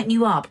Sunday, why aren't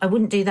you up? I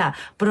wouldn't do that.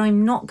 But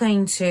I'm not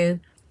going to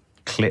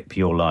Clip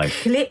your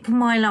life. clip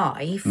my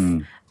life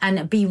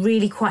and be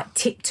really quite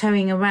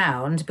tiptoeing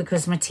around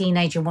because my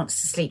teenager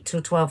wants to sleep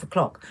till 12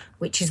 o'clock,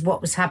 which is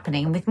what was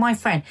happening. And with my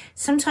friend,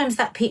 sometimes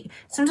that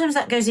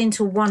goes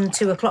into 1,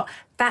 2 o'clock.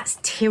 That's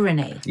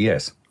tyranny.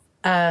 Yes.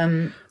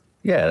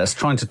 Yeah, that's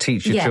trying to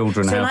teach your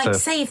children so how to...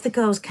 say if the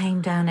girls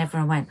came down,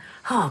 everyone went,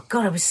 oh,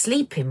 God, I was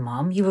sleeping,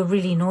 Mum. You were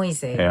really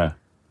noisy. Yeah.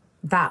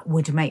 That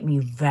would make me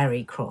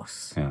very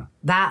cross. Yeah.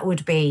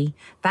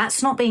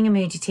 That's not being a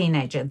moody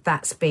teenager.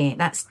 That's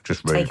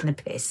Just rude. taking the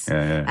piss.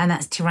 Yeah. And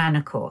that's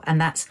tyrannical.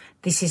 And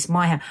this is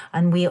my home.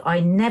 And I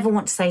never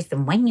want to say to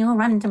them, when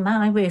you're under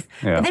my roof.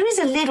 Yeah. But there is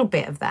a little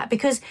bit of that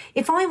because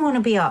if we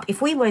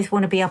both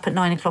want to be up at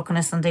 9 o'clock on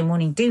a Sunday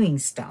morning doing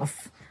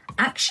stuff,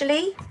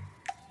 actually,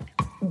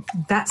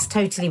 that's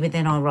totally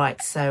within our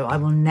rights. So I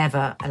will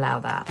never allow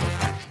that.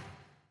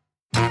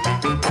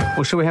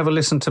 Well, shall we have a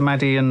listen to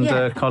Maddie and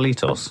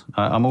Carlitos?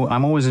 I'm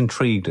always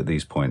intrigued at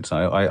these points.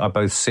 I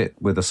both sit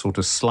with a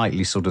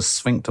slightly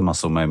sphincter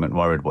muscle moment,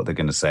 worried what they're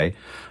going to say.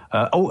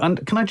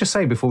 And can I just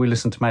say before we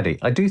listen to Maddie,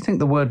 I think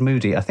the word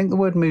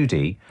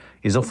moody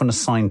is often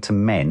assigned to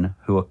men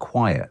who are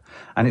quiet.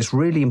 And it's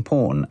really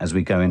important as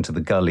we go into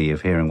the gully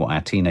of hearing what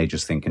our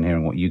teenagers think and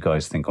hearing what you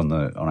guys think on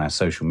our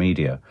social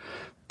media,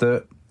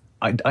 that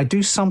I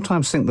do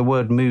sometimes think the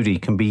word moody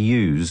can be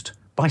used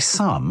by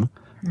some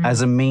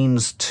as a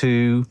means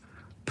to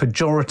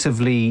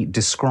pejoratively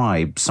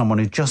describe someone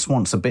who just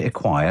wants a bit of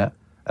quiet,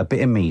 a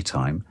bit of me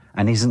time,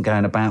 and isn't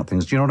going about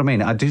things. Do you know what I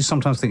mean? I do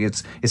sometimes think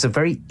it's a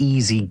very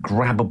easy,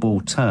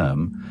 grabbable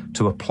term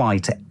to apply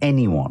to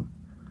anyone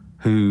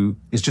who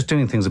is just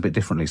doing things a bit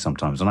differently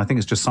sometimes. And I think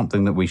it's just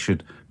something that we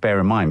should bear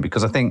in mind,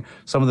 because I think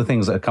some of the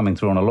things that are coming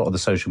through on a lot of the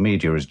social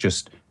media is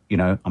just, you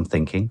know, I'm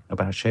thinking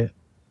about shit.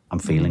 I'm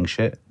feeling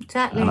shit.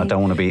 Exactly. And I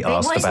don't want to be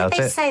asked about it.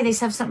 They say they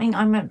have something.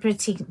 I remember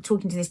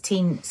talking to this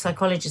teen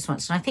psychologist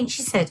once, and I think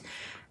she said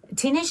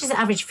teenagers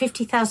average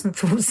 50,000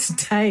 thoughts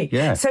a day.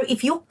 Yeah. So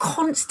if you're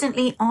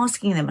constantly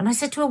asking them, and I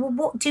said to her, well,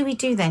 what do we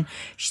do then?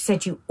 She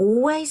said, you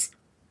always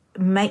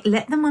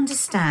let them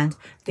understand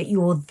that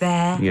you're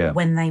there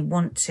when they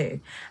want to.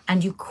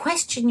 And you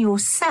question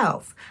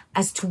yourself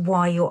as to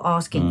why you're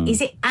asking. Is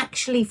it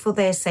actually for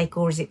their sake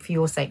or is it for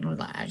your sake? And I was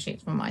like, actually,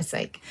 it's for my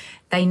sake.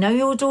 They know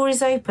your door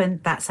is open.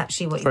 That's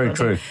actually what you've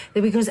got to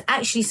do. Because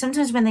actually,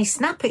 sometimes when they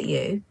snap at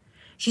you,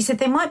 she said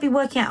they might be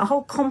working out a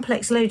whole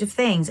complex load of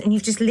things and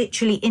you've just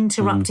literally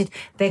interrupted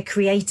their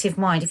creative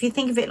mind. If you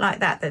think of it like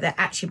that they're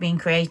actually being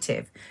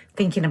creative,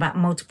 thinking about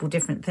multiple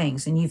different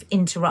things, and you've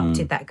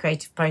interrupted that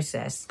creative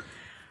process.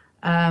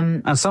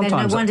 And sometimes,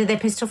 then no wonder they're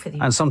pissed off with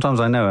you. And sometimes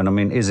I know, and I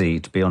mean,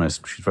 Izzy, to be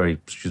honest,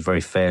 she's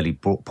very fairly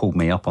pulled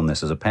me up on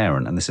this as a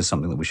parent, and this is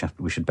something that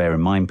we should bear in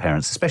mind,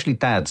 parents, especially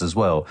dads as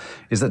well,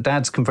 is that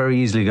dads can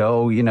very easily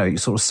go, you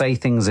sort of say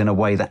things in a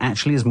way that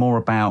actually is more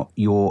about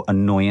your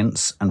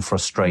annoyance and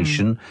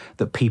frustration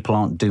that people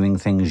aren't doing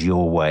things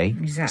your way.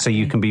 Exactly. So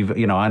you can be,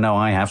 I know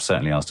I have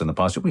certainly asked in the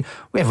past,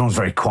 everyone's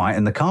very quiet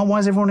in the car. Why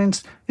is everyone in?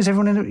 Is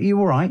everyone in? Are you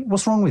all right?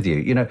 What's wrong with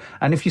you?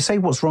 And if you say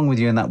what's wrong with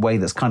you in that way,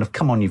 that's kind of,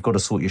 come on, you've got to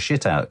sort your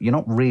shit out. You're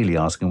not really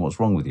asking what's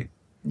wrong with you.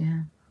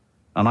 Yeah.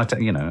 And I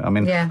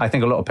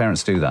think a lot of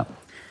parents do that.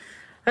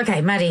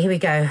 Okay, Maddie, here we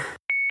go.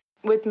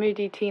 With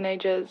moody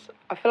teenagers,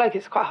 I feel like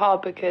it's quite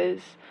hard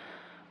because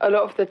a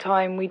lot of the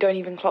time we don't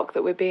even clock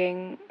that we're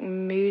being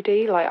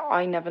moody. Like,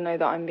 I never know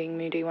that I'm being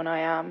moody when I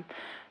am,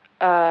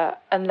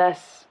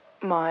 unless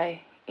my,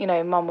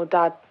 mum or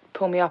dad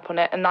pull me up on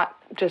it, and that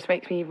just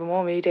makes me even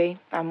more moody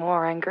and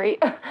more angry.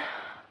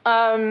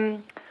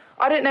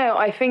 I don't know.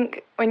 I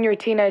think when you're a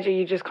teenager,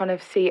 you just kind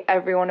of see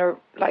everyone, or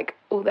like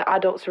all the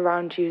adults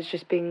around you, as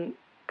just being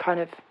kind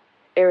of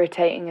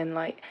irritating, and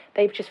like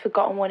they've just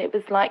forgotten what it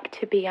was like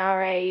to be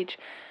our age.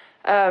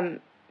 So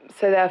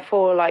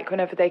therefore, like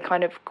whenever they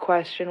kind of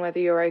question whether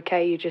you're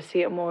okay, you just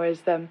see it more as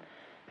them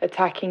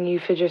attacking you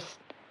for just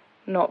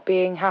not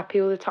being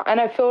happy all the time. And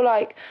I feel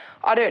like,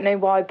 I don't know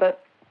why,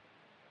 but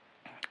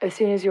as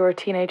soon as you're a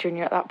teenager and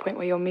you're at that point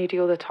where you're moody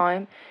all the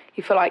time,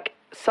 you feel like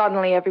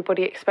suddenly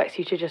everybody expects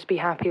you to just be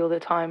happy all the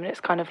time. And it's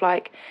kind of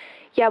like,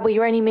 yeah, well,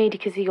 you're only moody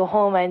because of your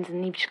hormones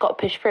and you've just got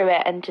to push through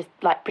it and just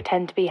like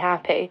pretend to be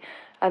happy.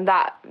 And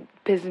that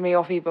pisses me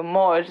off even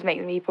more. It just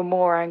makes me even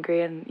more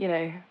angry and,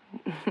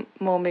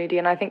 more moody.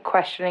 And I think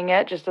questioning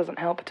it just doesn't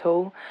help at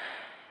all.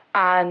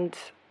 And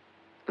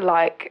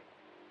like,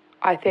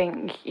 I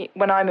think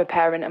when I'm a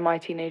parent and my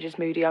teenager's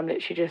moody, I'm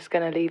literally just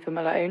going to leave them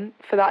alone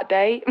for that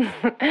day.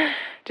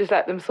 Just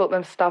let them sort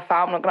them stuff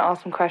out. I'm not going to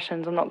ask them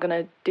questions. I'm not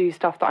going to do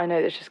stuff that I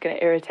know that's just going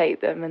to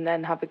irritate them and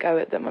then have a go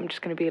at them. I'm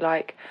just going to be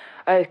like,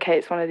 okay,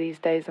 it's one of these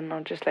days, and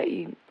I'll just let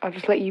you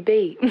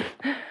be.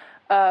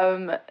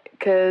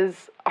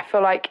 Because I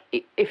feel like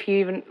if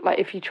you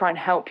try and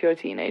help your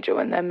teenager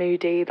when they're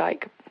moody,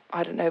 like,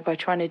 I don't know, by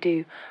trying to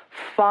do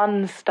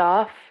fun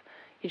stuff,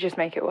 you just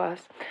make it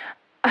worse.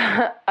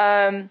 But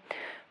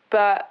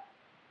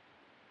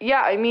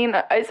yeah, I mean,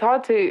 it's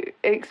hard to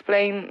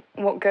explain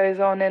what goes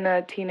on in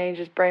a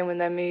teenager's brain when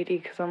they're moody,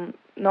 because I'm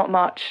not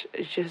much.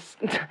 It's just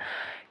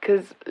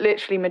because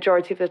literally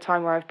majority of the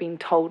time where I've been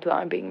told that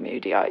I'm being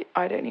moody, I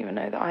don't even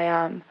know that I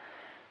am.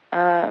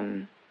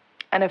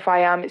 And if I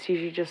am, it's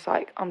usually just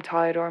like I'm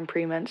tired, or I'm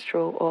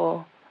premenstrual,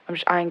 or I'm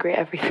just angry at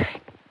everything.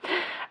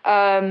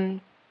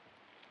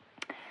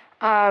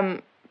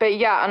 But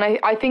yeah, and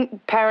I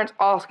think parents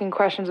asking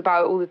questions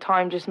about it all the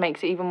time just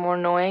makes it even more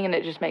annoying, and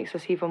it just makes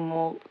us even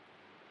more,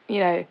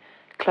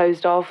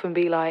 closed off and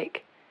be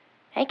like,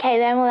 okay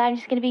then, well, I'm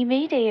just going to be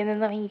moody and there's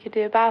nothing you can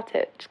do about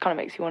it. Just kind of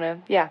makes you want to,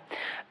 yeah.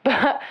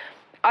 But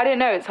I don't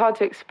know, it's hard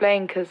to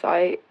explain because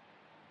I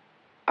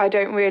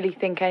don't really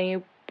think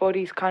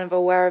anybody's kind of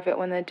aware of it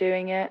when they're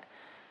doing it.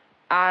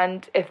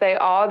 And if they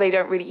are, they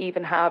don't really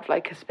even have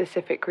like a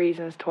specific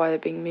reason as to why they're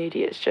being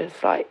moody. It's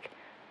just like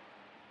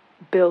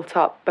built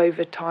up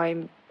over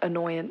time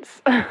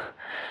annoyance. But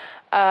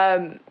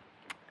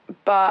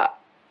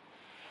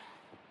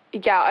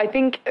yeah, I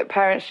think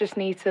parents just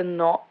need to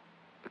not,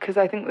 because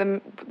I think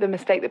the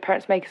mistake that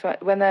parents make is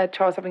when their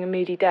child's having a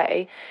moody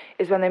day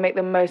is when they make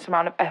the most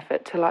amount of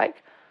effort to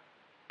like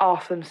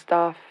ask them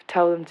stuff,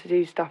 tell them to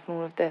do stuff and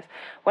all of this.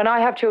 When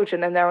I have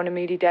children and they're on a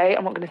moody day,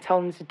 I'm not going to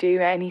tell them to do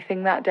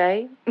anything that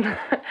day.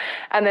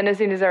 And then as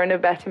soon as they're in a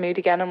better mood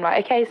again, I'm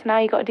like, okay, so now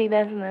you got to do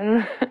this.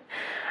 And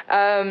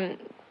then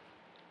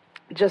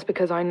just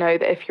because I know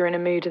that if you're in a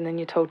mood and then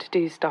you're told to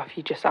do stuff,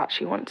 you just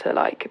actually want to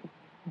like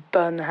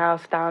burn the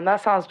house down. That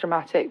sounds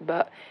dramatic,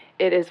 but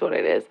it is what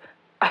it is.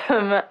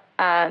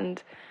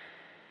 And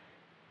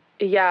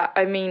yeah,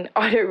 I mean,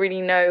 I don't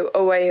really know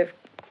a way of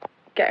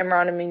getting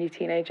around a moody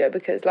teenager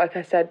because, like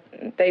I said,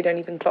 they don't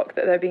even clock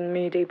that they're being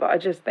moody, but I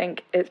just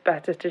think it's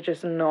better to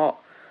just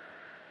not,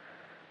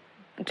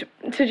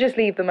 to just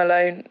leave them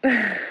alone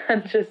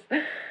and just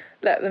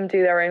let them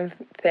do their own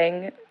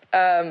thing.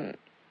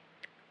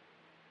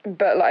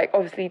 But like,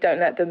 obviously don't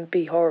let them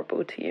be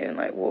horrible to you and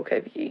like walk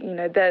over you. You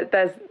know,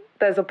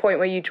 there's a point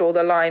where you draw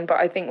the line, but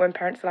I think when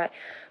parents are like,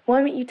 why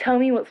won't you tell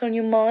me what's on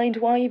your mind?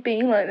 Why are you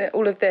being like that?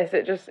 All of this,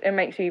 it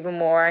makes you even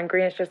more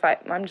angry. It's just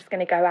like, I'm just going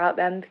to go out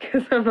then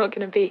because I'm not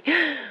going to be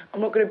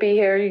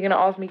here. You're going to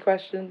ask me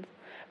questions.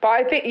 But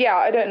I think, yeah,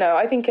 I don't know.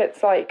 I think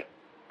it's like,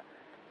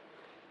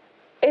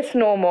 it's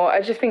normal.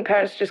 I just think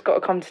parents just got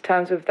to come to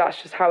terms with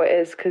that's just how it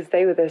is because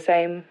they were the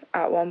same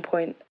at one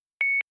point.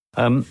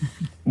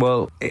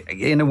 Well,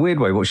 in a weird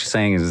way, what she's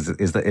saying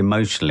is that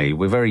emotionally,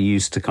 we're very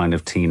used to kind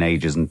of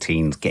teenagers and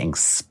teens getting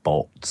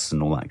spots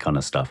and all that kind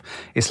of stuff.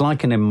 It's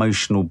like an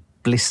emotional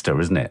blister,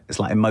 isn't it? It's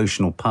like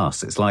emotional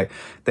pus. It's like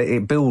that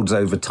it builds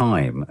over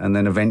time and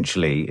then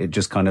eventually it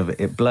just kind of,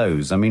 it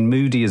blows. I mean,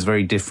 moody is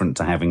very different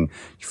to having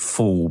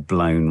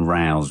full-blown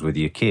rows with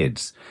your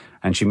kids.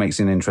 And she makes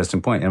an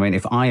interesting point. I mean,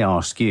 if I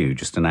ask you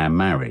just in our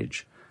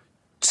marriage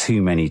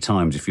too many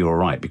times if you're all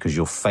right because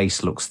your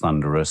face looks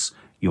thunderous,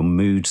 your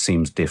mood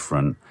seems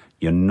different,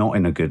 you're not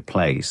in a good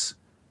place,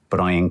 but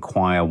I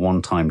inquire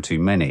one time too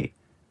many,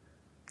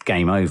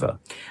 game over.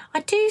 I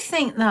do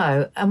think,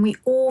 though, and we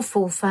all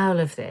fall foul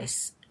of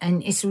this,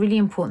 and it's a really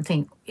important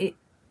thing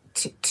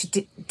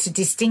to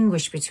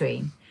distinguish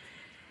between.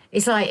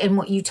 It's like, and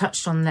what you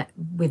touched on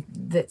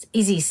that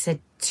Izzy said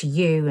to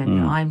you,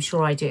 and I'm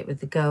sure I do it with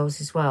the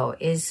girls as well,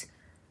 is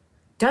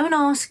don't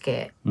ask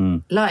it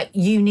like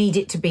you need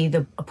it to be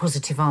a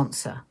positive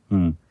answer.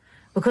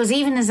 Because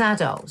even as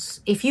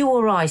adults, if you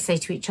or I say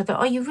to each other,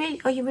 are you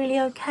really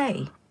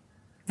okay?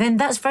 Then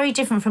that's very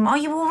different from, are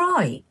you all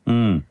right?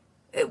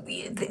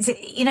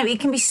 You know, it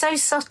can be so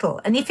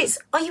subtle. And if it's,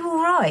 are you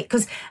all right?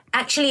 Because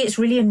actually it's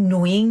really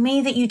annoying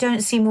me that you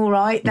don't seem all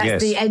right.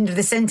 That's the end of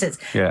the sentence.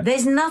 Yeah.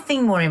 There's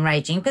nothing more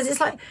enraging because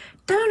it's like,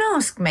 don't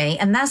ask me.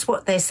 And that's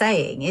what they're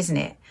saying, isn't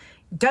it?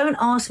 Don't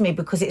ask me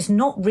because it's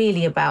not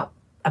really about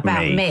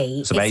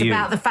me. It's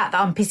about the fact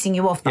that I'm pissing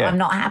you off, that I'm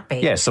not happy.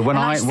 Yeah, so when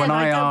I ask that...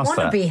 I don't want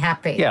to be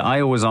happy. Yeah,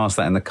 I always ask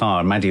that in the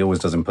car. And Maddie always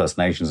does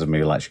impersonations of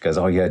me. Like, she goes,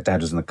 oh, yeah,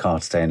 Dad was in the car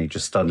today and he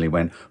just suddenly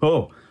went,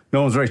 oh...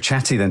 No one's very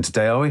chatty then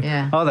today, are we?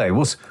 Yeah. Are they?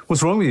 What's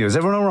wrong with you? Is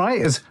everyone all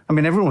right?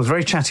 Everyone was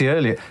very chatty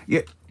earlier.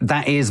 Yeah,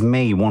 that is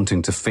me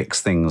wanting to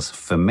fix things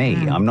for me.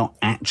 I'm not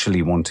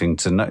actually wanting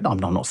to know. No, I'm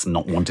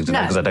not wanting to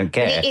know because I don't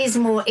care. It is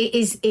more.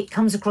 It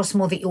comes across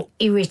more that you're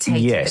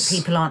irritated that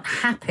people aren't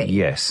happy.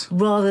 Yes.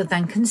 Rather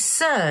than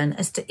concern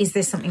as to, is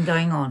there something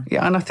going on?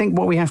 Yeah, and I think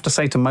what we have to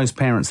say to most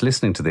parents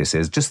listening to this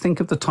is just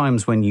think of the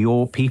times when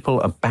your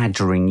people are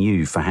badgering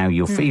you for how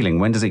you're feeling.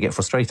 When does it get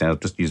frustrating? I'll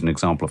just use an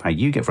example of how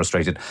you get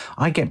frustrated.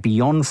 I get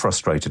beyond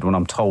frustrated when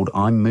I'm told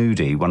I'm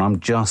moody, when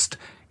I'm just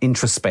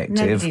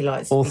introspective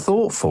or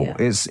thoughtful. Yeah.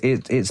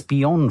 It's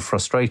beyond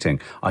frustrating.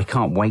 I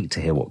can't wait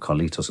to hear what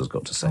Carlitos has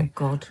got to say. Oh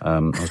God! I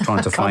was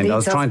trying to find. I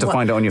was trying to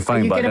find it on your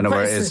phone, but I don't know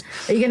where it is.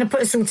 Are you going to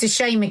put us all to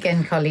shame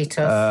again,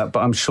 Carlitos? But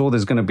I'm sure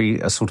there's going to be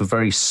a sort of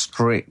very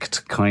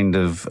strict kind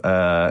of.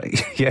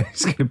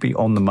 It's going to be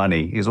on the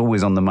money. He's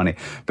always on the money.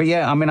 But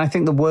yeah, I mean, I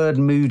think the word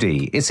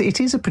moody. It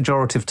is a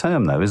pejorative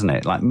term, though, isn't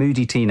it? Like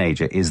moody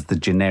teenager is the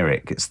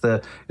generic.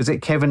 Is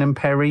it Kevin and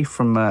Perry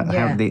from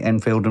the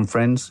Enfield and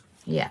Friends?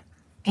 Yeah.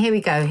 Here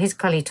we go. Here's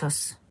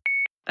Carlitos.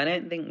 I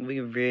don't think we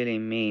really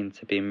mean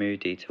to be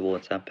moody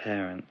towards our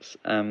parents.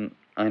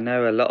 I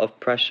know a lot of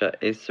pressure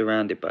is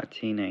surrounded by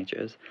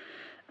teenagers,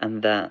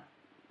 and that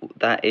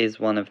is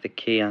one of the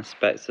key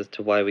aspects as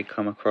to why we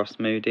come across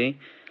moody.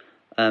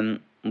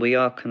 We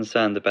are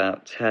concerned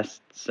about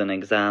tests and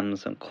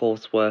exams and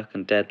coursework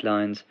and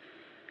deadlines.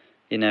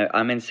 You know,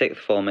 I'm in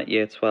sixth form at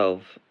year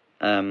 12,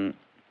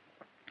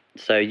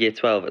 so year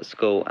 12 at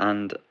school,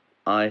 and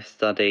I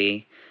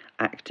study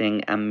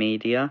acting and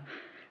media,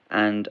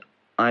 and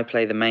I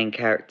play the main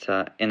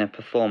character in a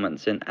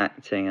performance in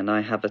acting, and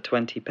I have a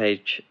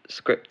 20-page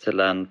script to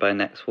learn by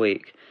next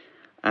week.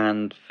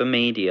 And for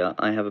media,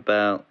 I have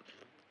about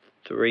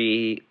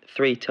three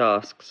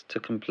tasks to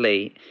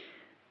complete,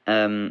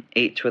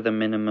 each with a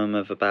minimum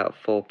of about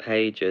 4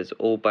 pages,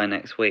 all by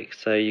next week.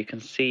 So you can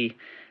see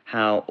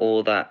how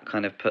all that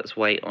kind of puts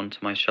weight onto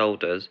my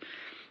shoulders.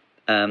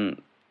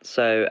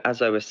 So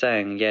as I was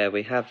saying,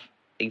 we have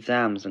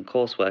exams and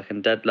coursework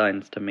and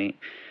deadlines to meet,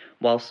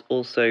 whilst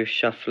also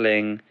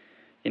shuffling,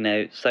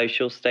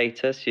 social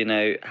status,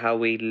 how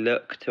we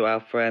look to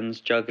our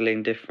friends,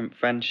 juggling different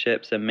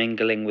friendships and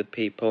mingling with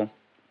people.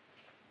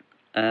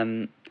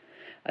 I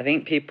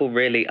think people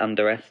really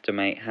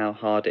underestimate how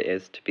hard it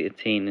is to be a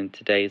teen in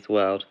today's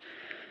world.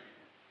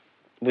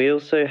 We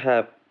also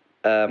have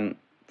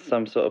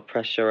some sort of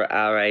pressure at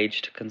our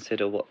age to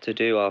consider what to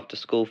do after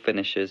school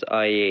finishes,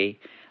 i.e.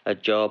 a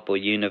job or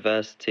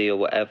university or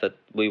whatever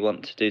we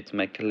want to do to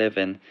make a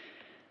living.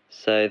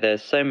 So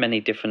there's so many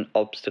different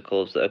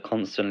obstacles that are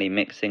constantly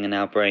mixing in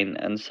our brain,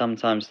 and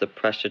sometimes the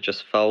pressure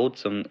just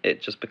folds and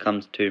it just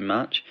becomes too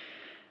much.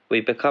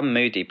 We become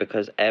moody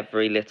because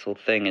every little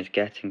thing is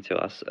getting to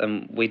us,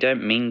 and we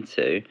don't mean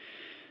to.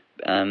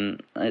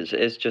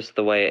 It's just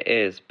the way it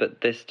is.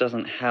 But this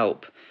doesn't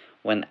help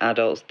when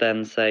adults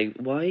then say,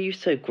 why are you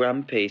so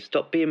grumpy?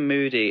 Stop being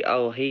moody.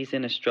 Oh, he's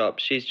in a strop.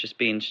 She's just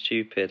being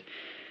stupid.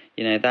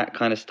 That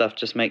kind of stuff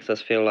just makes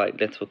us feel like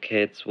little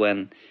kids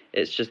when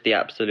it's just the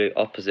absolute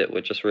opposite.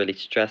 We're just really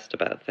stressed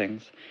about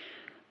things.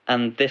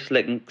 And this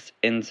links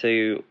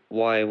into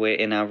why we're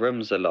in our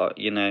rooms a lot.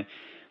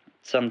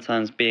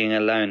 Sometimes being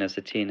alone as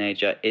a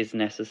teenager is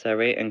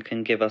necessary and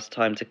can give us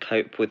time to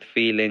cope with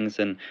feelings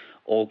and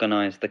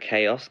organise the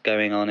chaos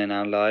going on in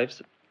our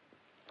lives.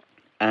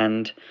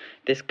 And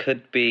this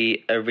could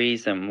be a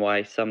reason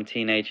why some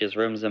teenagers'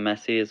 rooms are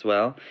messy as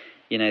well.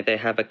 They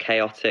have a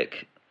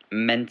chaotic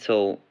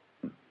mental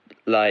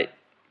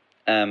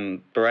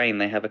brain,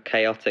 they have a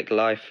chaotic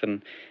life,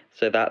 and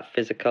so that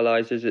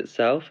physicalizes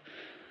itself.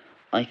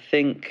 I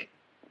think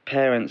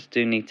parents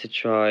do need to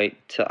try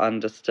to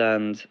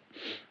understand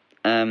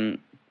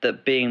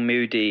that being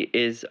moody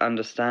is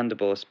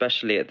understandable,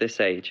 especially at this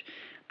age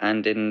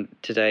and in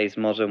today's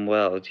modern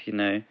world.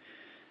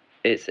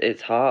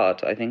 it's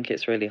hard. I think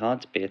it's really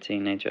hard to be a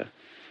teenager.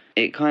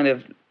 It kind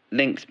of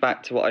links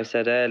back to what I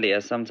said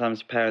earlier.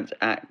 Sometimes parents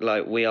act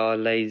like we are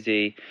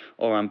lazy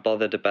or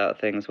unbothered about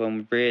things,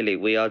 when really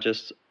we are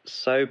just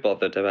so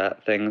bothered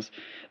about things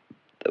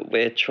that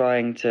we're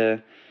trying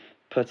to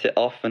put it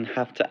off and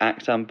have to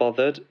act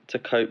unbothered to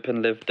cope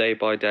and live day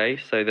by day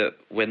so that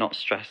we're not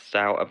stressed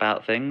out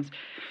about things.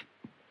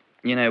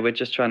 You know, we're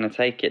just trying to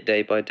take it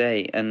day by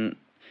day. And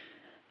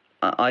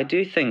I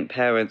do think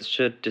parents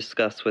should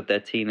discuss with their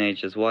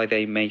teenagers why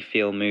they may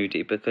feel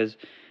moody, because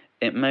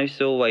it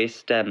most always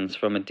stems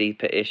from a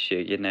deeper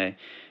issue. You know,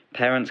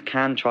 parents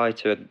can try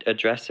to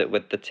address it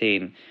with the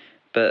teen,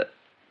 but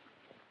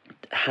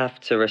have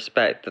to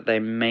respect that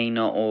that may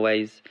not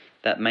always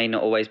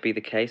be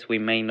the case. We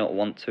may not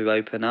want to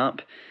open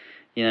up.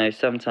 You know,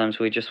 sometimes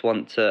we just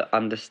want to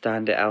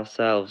understand it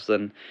ourselves,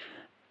 and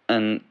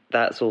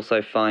that's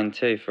also fine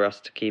too, for us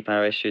to keep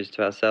our issues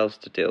to ourselves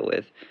to deal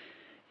with.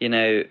 You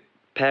know,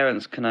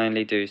 parents can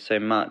only do so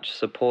much.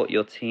 Support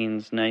your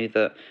teens, know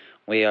that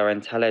we are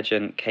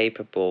intelligent,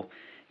 capable.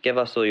 Give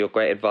us all your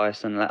great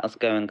advice and let us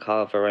go and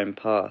carve our own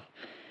path.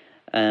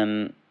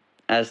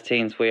 As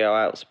teens, we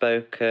are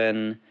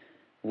outspoken,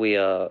 we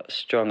are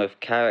strong of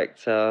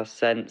character,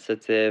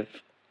 sensitive,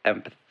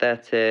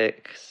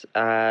 empathetic,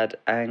 sad,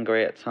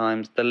 angry at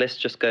times. The list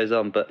just goes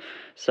on, but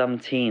some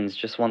teens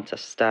just want to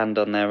stand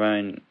on their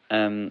own.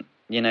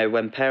 You know,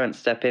 when parents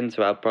step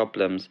into our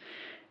problems,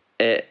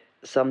 it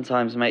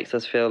sometimes makes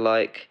us feel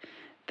like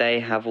they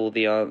have all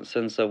the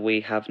answers so we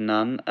have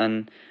none,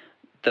 and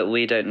that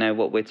we don't know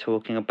what we're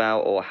talking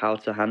about or how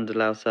to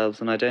handle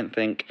ourselves. And I don't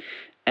think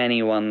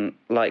anyone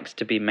likes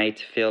to be made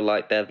to feel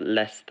like they're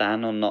less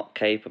than or not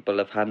capable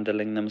of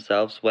handling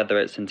themselves, whether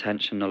it's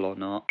intentional or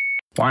not.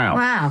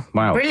 Wow.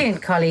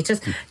 Brilliant, Carly.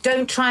 Just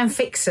don't try and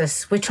fix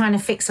us. We're trying to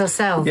fix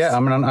ourselves. Yeah, I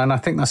mean, and I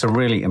think that's a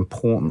really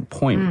important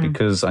point,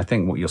 because I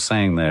think what you're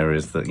saying there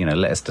is that, you know,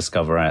 let us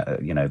discover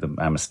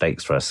our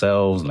mistakes for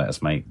ourselves, let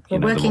us make we're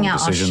working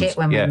out our shit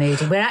when we're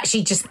moody. We're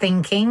actually just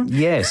thinking.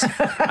 Yes.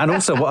 And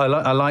also what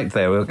I liked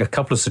there were a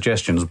couple of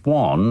suggestions.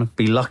 One,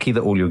 be lucky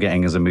that all you're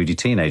getting is a moody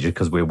teenager,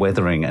 because we're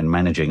weathering and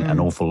managing an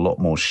awful lot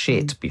more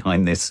shit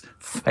behind this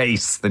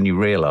face than you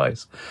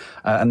realise.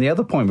 And the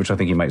other point, which I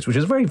think he makes, which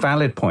is a very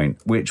valid point,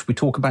 which we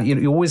talk about,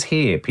 you always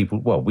hear people,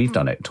 well, we've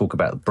done it, talk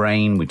about the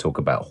brain, we talk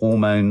about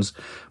hormones,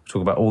 we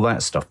talk about all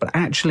that stuff. But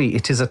actually,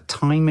 it is a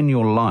time in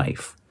your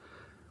life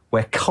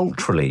where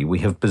culturally we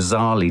have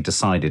bizarrely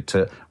decided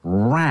to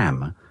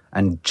ram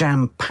and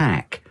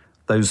jam-pack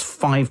those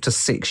 5 to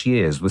 6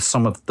 years with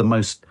some of the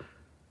most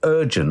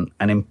urgent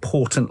and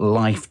important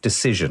life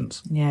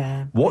decisions.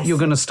 Yeah. What you're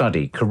going to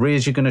study,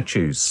 careers you're going to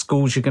choose,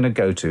 schools you're going to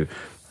go to.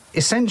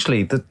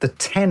 Essentially, the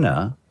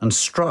tenor and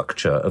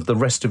structure of the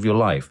rest of your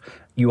life,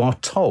 you are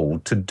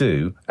told to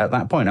do at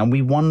that point. And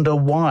we wonder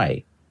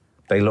why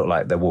they look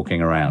like they're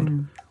walking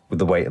around with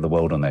the weight of the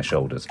world on their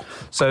shoulders.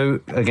 So,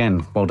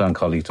 again, well done,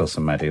 Carlitos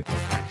and Maddie.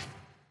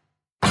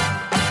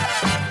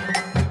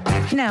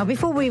 Now,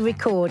 before we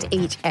record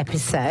each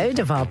episode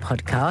of our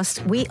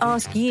podcast, we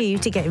ask you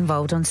to get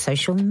involved on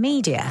social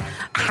media.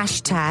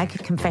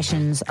 Hashtag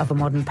Confessions of a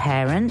Modern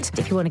Parent.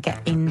 If you want to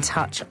get in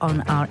touch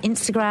on our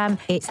Instagram,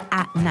 it's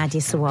at Nadia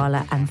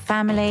Sawalha and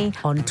Family.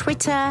 On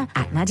Twitter,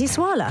 at Nadia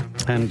Sawalha.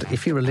 And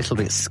if you're a little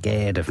bit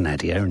scared of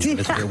Nadia and you're a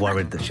little bit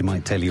worried that she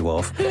might tell you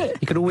off,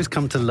 you can always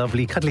come to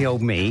lovely, cuddly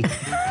old me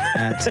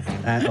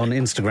on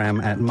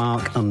Instagram at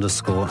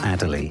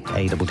Mark_Adderley.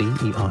 ADDERLEY.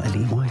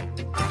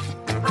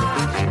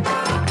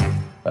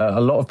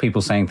 A lot of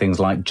people saying things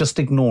like, just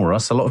ignore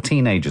us. A lot of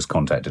teenagers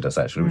contacted us,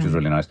 actually, which is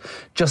really nice.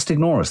 Just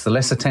ignore us. The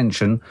less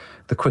attention,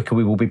 the quicker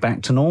we will be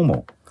back to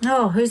normal.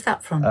 Oh, who's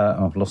that from?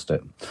 I've lost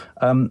it.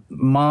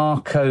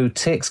 Marco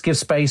Tix, give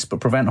space but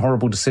prevent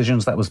horrible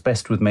decisions. That was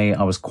best with me.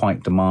 I was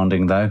quite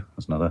demanding, though.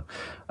 That's another.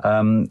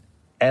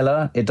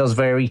 Ella, it does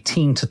vary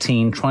teen to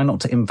teen. Try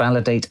not to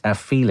invalidate our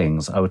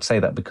feelings. I would say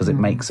that because it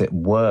makes it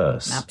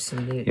worse.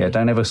 Absolutely. Yeah,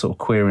 don't ever sort of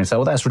query and say,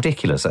 oh, that's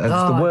ridiculous. That's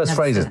the worst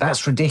phrases.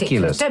 That's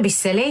ridiculous. Don't be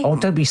silly. Oh,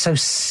 don't be so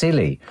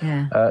silly.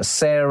 Yeah.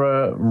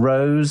 Sarah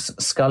Rose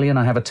Scullion,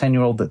 I have a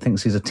 10-year-old that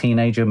thinks he's a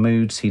teenager.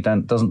 Moods. He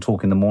doesn't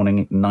talk in the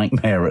morning.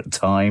 Nightmare at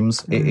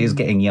times. It is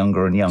getting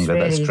younger and younger.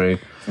 That's true.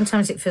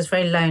 Sometimes it feels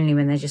very lonely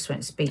when they just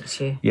won't speak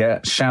to you. Yeah,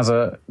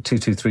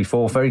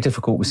 Shazza2234, very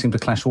difficult. We seem to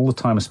clash all the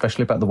time,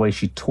 especially about the way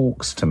she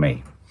talks to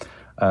me.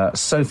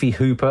 Sophie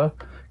Hooper,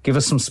 give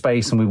us some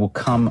space and we will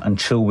come and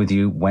chill with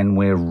you when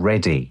we're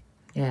ready.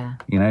 Yeah.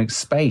 You know,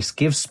 space,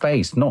 give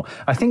space.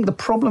 I think the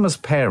problem as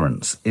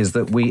parents is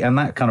that and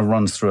that kind of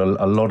runs through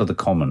a lot of the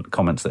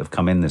comments that have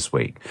come in this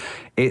week.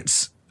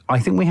 I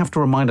think we have to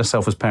remind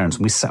ourselves as parents,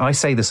 and I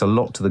say this a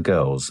lot to the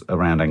girls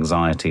around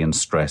anxiety and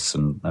stress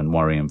and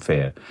worry and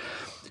fear.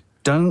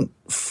 Don't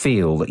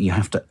feel that you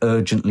have to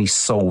urgently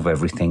solve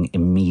everything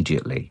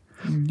immediately.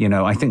 You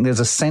know, I think there's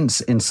a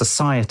sense in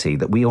society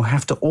that we all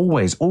have to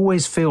always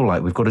feel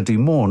like we've got to do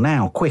more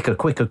now, quicker,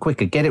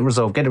 get it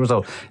resolved.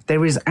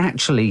 There is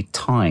actually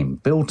time,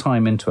 build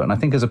time into it. And I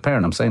think as a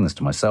parent, I'm saying this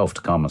to myself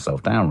to calm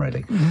myself down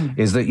really,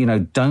 is that, you know,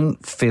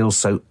 don't feel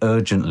so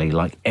urgently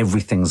like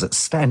everything's at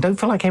stake. And don't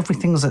feel like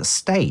everything's at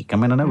stake. I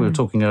mean, I know we were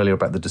talking earlier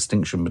about the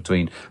distinction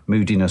between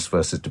moodiness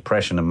versus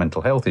depression and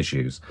mental health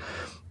issues.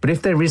 But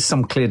if there is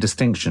some clear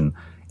distinction,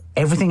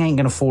 everything ain't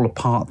going to fall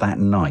apart that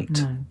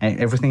night. No.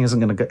 Everything isn't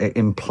going to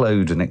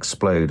implode and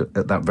explode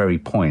at that very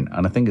point.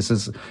 And I think it's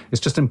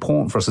just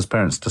important for us as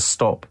parents to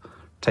stop,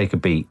 take a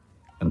beat,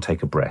 and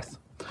take a breath.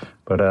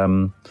 But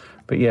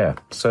yeah.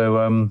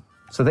 So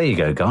there you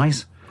go,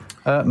 guys.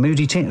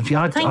 Moody Teen.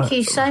 Thank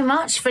you so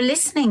much for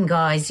listening,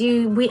 guys.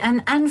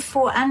 And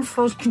for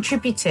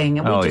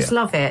contributing. We just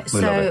love it.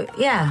 We love it.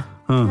 Yeah.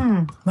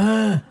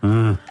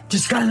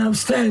 Just going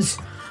upstairs.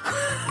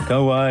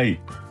 Go away.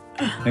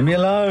 Leave me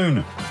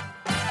alone.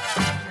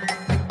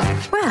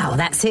 Well,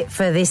 that's it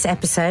for this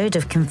episode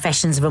of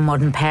Confessions of a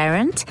Modern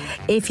Parent.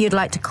 If you'd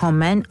like to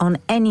comment on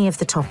any of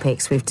the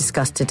topics we've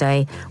discussed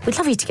today, we'd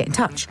love you to get in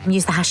touch.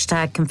 Use the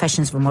hashtag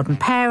Confessions of a Modern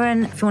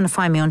Parent. If you want to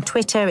find me on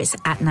Twitter, it's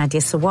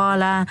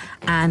 @NadiaSawalha.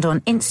 And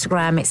on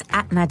Instagram, it's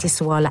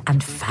 @NadiaSawalha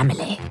and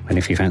Family. And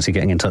if you fancy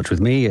getting in touch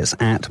with me, it's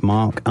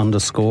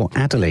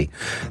 @Mark_Adderley.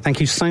 Thank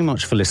you so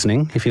much for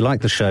listening. If you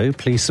like the show,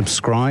 please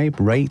subscribe,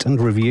 rate and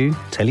review,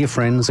 tell your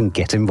friends and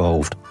get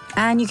involved.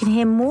 And you can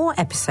hear more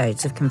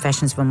episodes of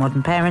Confessions of a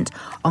Modern Parent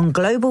on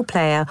Global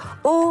Player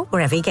or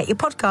wherever you get your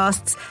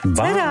podcasts.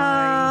 Bye.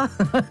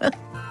 Ta-da!